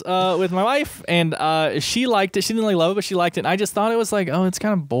once with my wife, and she liked it. She didn't really love it, but she liked it. And I just thought it was like, oh, it's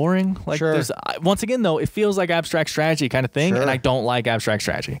kind of boring. Like, sure. Once again, though, it feels like abstract strategy kind of thing, and I don't like abstract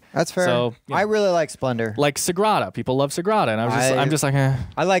strategy. That's fair. So I really like Splendor. Like Sagrada, people love Sagrada, and I'm just like, eh.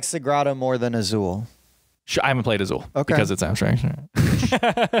 I like Sagrada more than Azul. I haven't played Azul because it's abstract.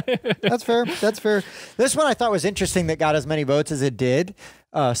 That's fair. That's fair. This one I thought was interesting that got as many votes as it did.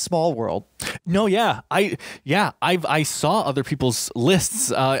 Small World. No, I saw other people's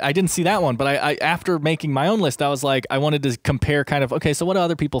lists. I didn't see that one, but I after making my own list, I was like, I wanted to compare kind of, okay, so what do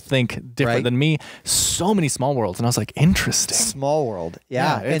other people think different than me? So many Small Worlds, and I was like, interesting. Small World,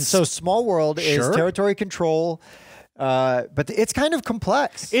 yeah. And so Small World is territory control. But it's kind of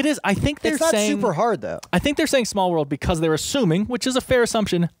complex. It is. I think they're saying... It's not super hard, though. I think they're saying Small World because they're assuming, which is a fair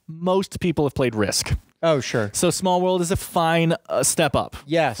assumption, most people have played Risk. Oh, sure. So Small World is a fine step up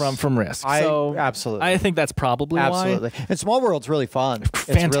from Risk. Absolutely. I think that's probably why. And Small World's really fun.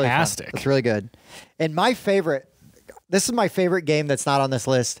 Fantastic. It's really good. And this is my favorite game that's not on this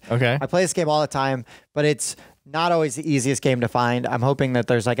list. Okay. I play this game all the time, but it's not always the easiest game to find. I'm hoping that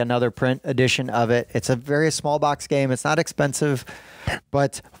there's like another print edition of it. It's a very small box game. It's not expensive,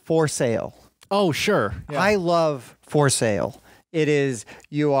 but For Sale. Oh, sure. Yeah. I love For Sale. It is,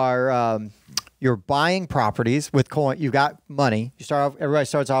 you're buying properties with coin. You got money. Everybody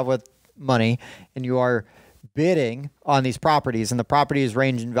starts off with money, and you are bidding on these properties, and the properties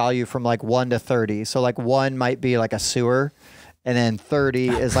range in value from like 1 to 30. So like 1 might be like a sewer, and then 30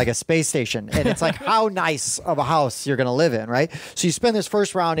 is like a space station. And it's like how nice of a house you're going to live in, right? So you spend this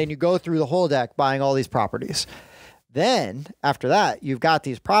first round and you go through the whole deck buying all these properties. Then after that, you've got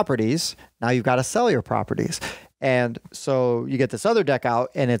these properties. Now you've got to sell your properties. And so you get this other deck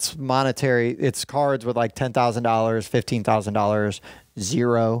out, and it's monetary. It's cards with like $10,000, $15,000,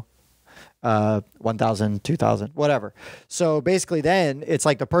 0, 1,000, 2,000, whatever. So basically then it's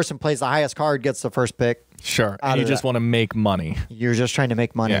like the person plays the highest card gets the first pick. Sure. And you just want to make money. You're just trying to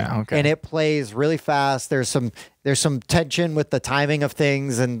make money. Yeah, okay. And it plays really fast. There's some tension with the timing of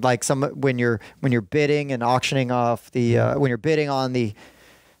things, and like when you're bidding and auctioning off the when you're bidding on the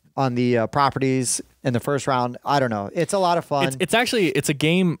properties in the first round. I don't know. It's a lot of fun. It's a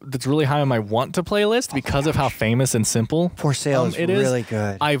game that's really high on my want to play list because of how famous and simple For Sale is really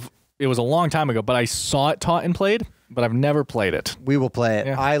good. It was a long time ago, but I saw it taught and played, but I've never played it. We will play it.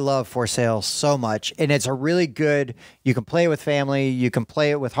 Yeah. I love For Sale so much, and it's a really good, you can play it with family, you can play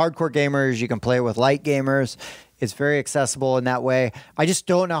it with hardcore gamers, you can play it with light gamers. It's very accessible in that way. I just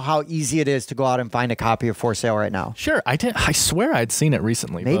don't know how easy it is to go out and find a copy of For Sale right now. Sure, I did. I swear I'd seen it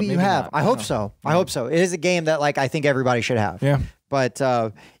recently. Maybe you have. I hope so. I hope so. It is a game that I think everybody should have. Yeah. But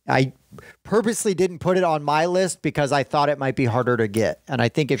I purposely didn't put it on my list because I thought it might be harder to get. And I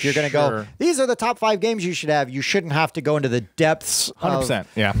think if you're going to go, these are the top 5 games you should have, you shouldn't have to go into the depths 100%.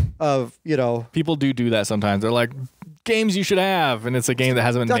 Of people do that sometimes. They're like, games you should have, and it's a game that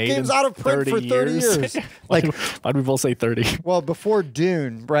hasn't been made game's in out of print 30 for 30 years. Why do we both say 30? Well, before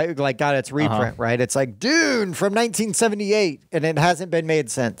Dune, right? Like got its reprint, right? It's like Dune from 1978, and it hasn't been made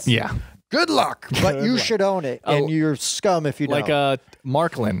since. Yeah. Good luck, but you should own it, and you're scum if you don't. Like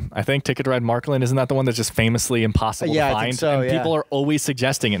Markland, I think Ticket to Ride Markland, isn't that the one that's just famously impossible to find? I think so, and people are always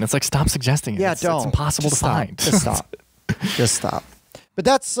suggesting it, and it's like, stop suggesting it. Yeah, it's don't. It's impossible Just to find. Just stop. Just stop. But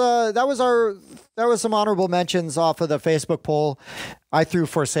that was some honorable mentions off of the Facebook poll. I threw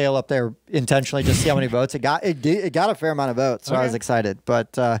For Sale up there intentionally just to see how many votes it got. It got a fair amount of votes, so I was excited.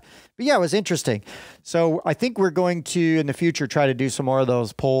 But yeah, it was interesting. So I think we're going to in the future try to do some more of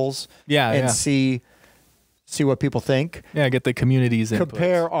those polls. And see what people think. Yeah, get the community's input.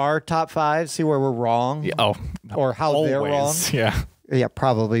 Compare our top 5, see where we're wrong. Yeah, or how they're wrong. Yeah. Yeah,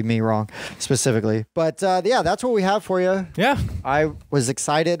 probably me wrong specifically. But yeah, that's what we have for you. Yeah. I was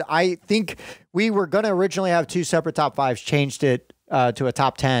excited. I think we were going to originally have 2 separate top 5s, changed it to a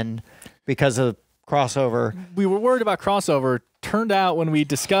top 10 because of crossover. We were worried about crossover. Turned out when we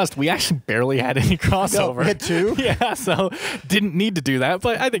discussed, we actually barely had any crossover. No, we had 2? Yeah, so didn't need to do that,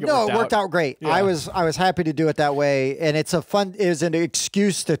 but I think it worked out great. Yeah. I was happy to do it that way, and it was an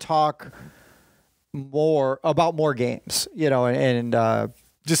excuse to talk more about more games, and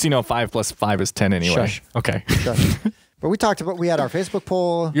just 5 plus 5 is 10 anyway. Shush. Okay. Shush. But we had our Facebook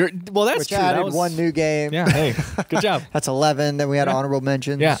poll. That's which true. Added 1 new game. Yeah. Hey, good job. That's 11. Then we had honorable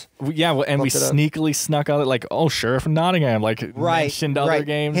mentions. Yeah. And we sneakily snuck out like, Sheriff of Nottingham, mentioned other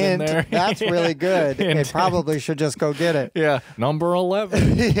games in there. That's really good. It probably should just go get it. Yeah. Number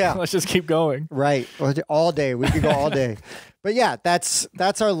 11. Yeah. Let's just keep going. Right. All day. We could go all day. But yeah, that's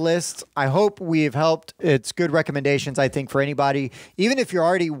our list. I hope we've helped. It's good recommendations, I think, for anybody. Even if you're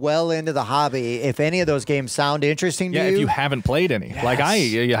already well into the hobby, if any of those games sound interesting to you. Yeah, if you haven't played any. Yes. Like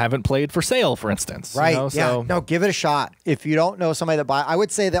you haven't played For Sale, for instance. Right, you know? So, no, give it a shot. If you don't know somebody that buy, I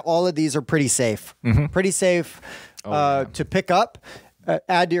would say that all of these are pretty safe. Pretty safe to pick up,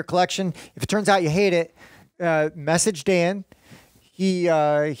 add to your collection. If it turns out you hate it, message Dan.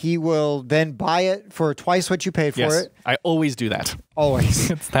 He will then buy it for twice what you paid for it. I always do that. Always.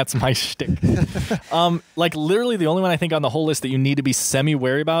 That's my shtick. Like literally the only one I think on the whole list that you need to be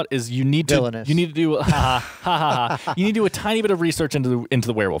semi-wary about is you need to do you need to do a tiny bit of research into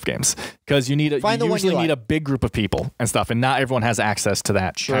the werewolf games, because you usually need a big group of people and stuff, and not everyone has access to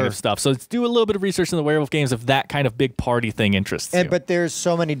that kind of stuff. So do a little bit of research in the werewolf games if that kind of big party thing interests you. But there's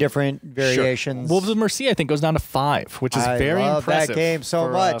so many different variations. Wolves of Mercy I think goes down to 5, which is very impressive. I love that game so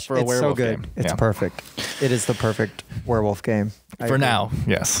much. For a it's werewolf so good. game. It's perfect. It is the perfect werewolf game. For now,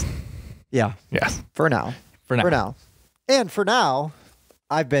 yes. Yeah. Yes. For now. For now. For now. And for now,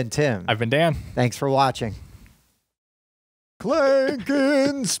 I've been Tim. I've been Dan. Thanks for watching. Clank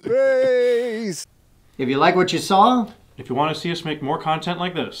in Space. If you like what you saw, if you want to see us make more content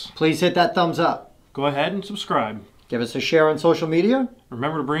like this, please hit that thumbs up. Go ahead and subscribe. Give us a share on social media.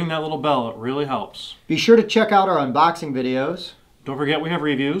 Remember to ring that little bell, it really helps. Be sure to check out our unboxing videos. Don't forget we have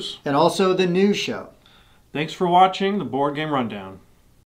reviews. And also the news show. Thanks for watching the Board Game Rundown.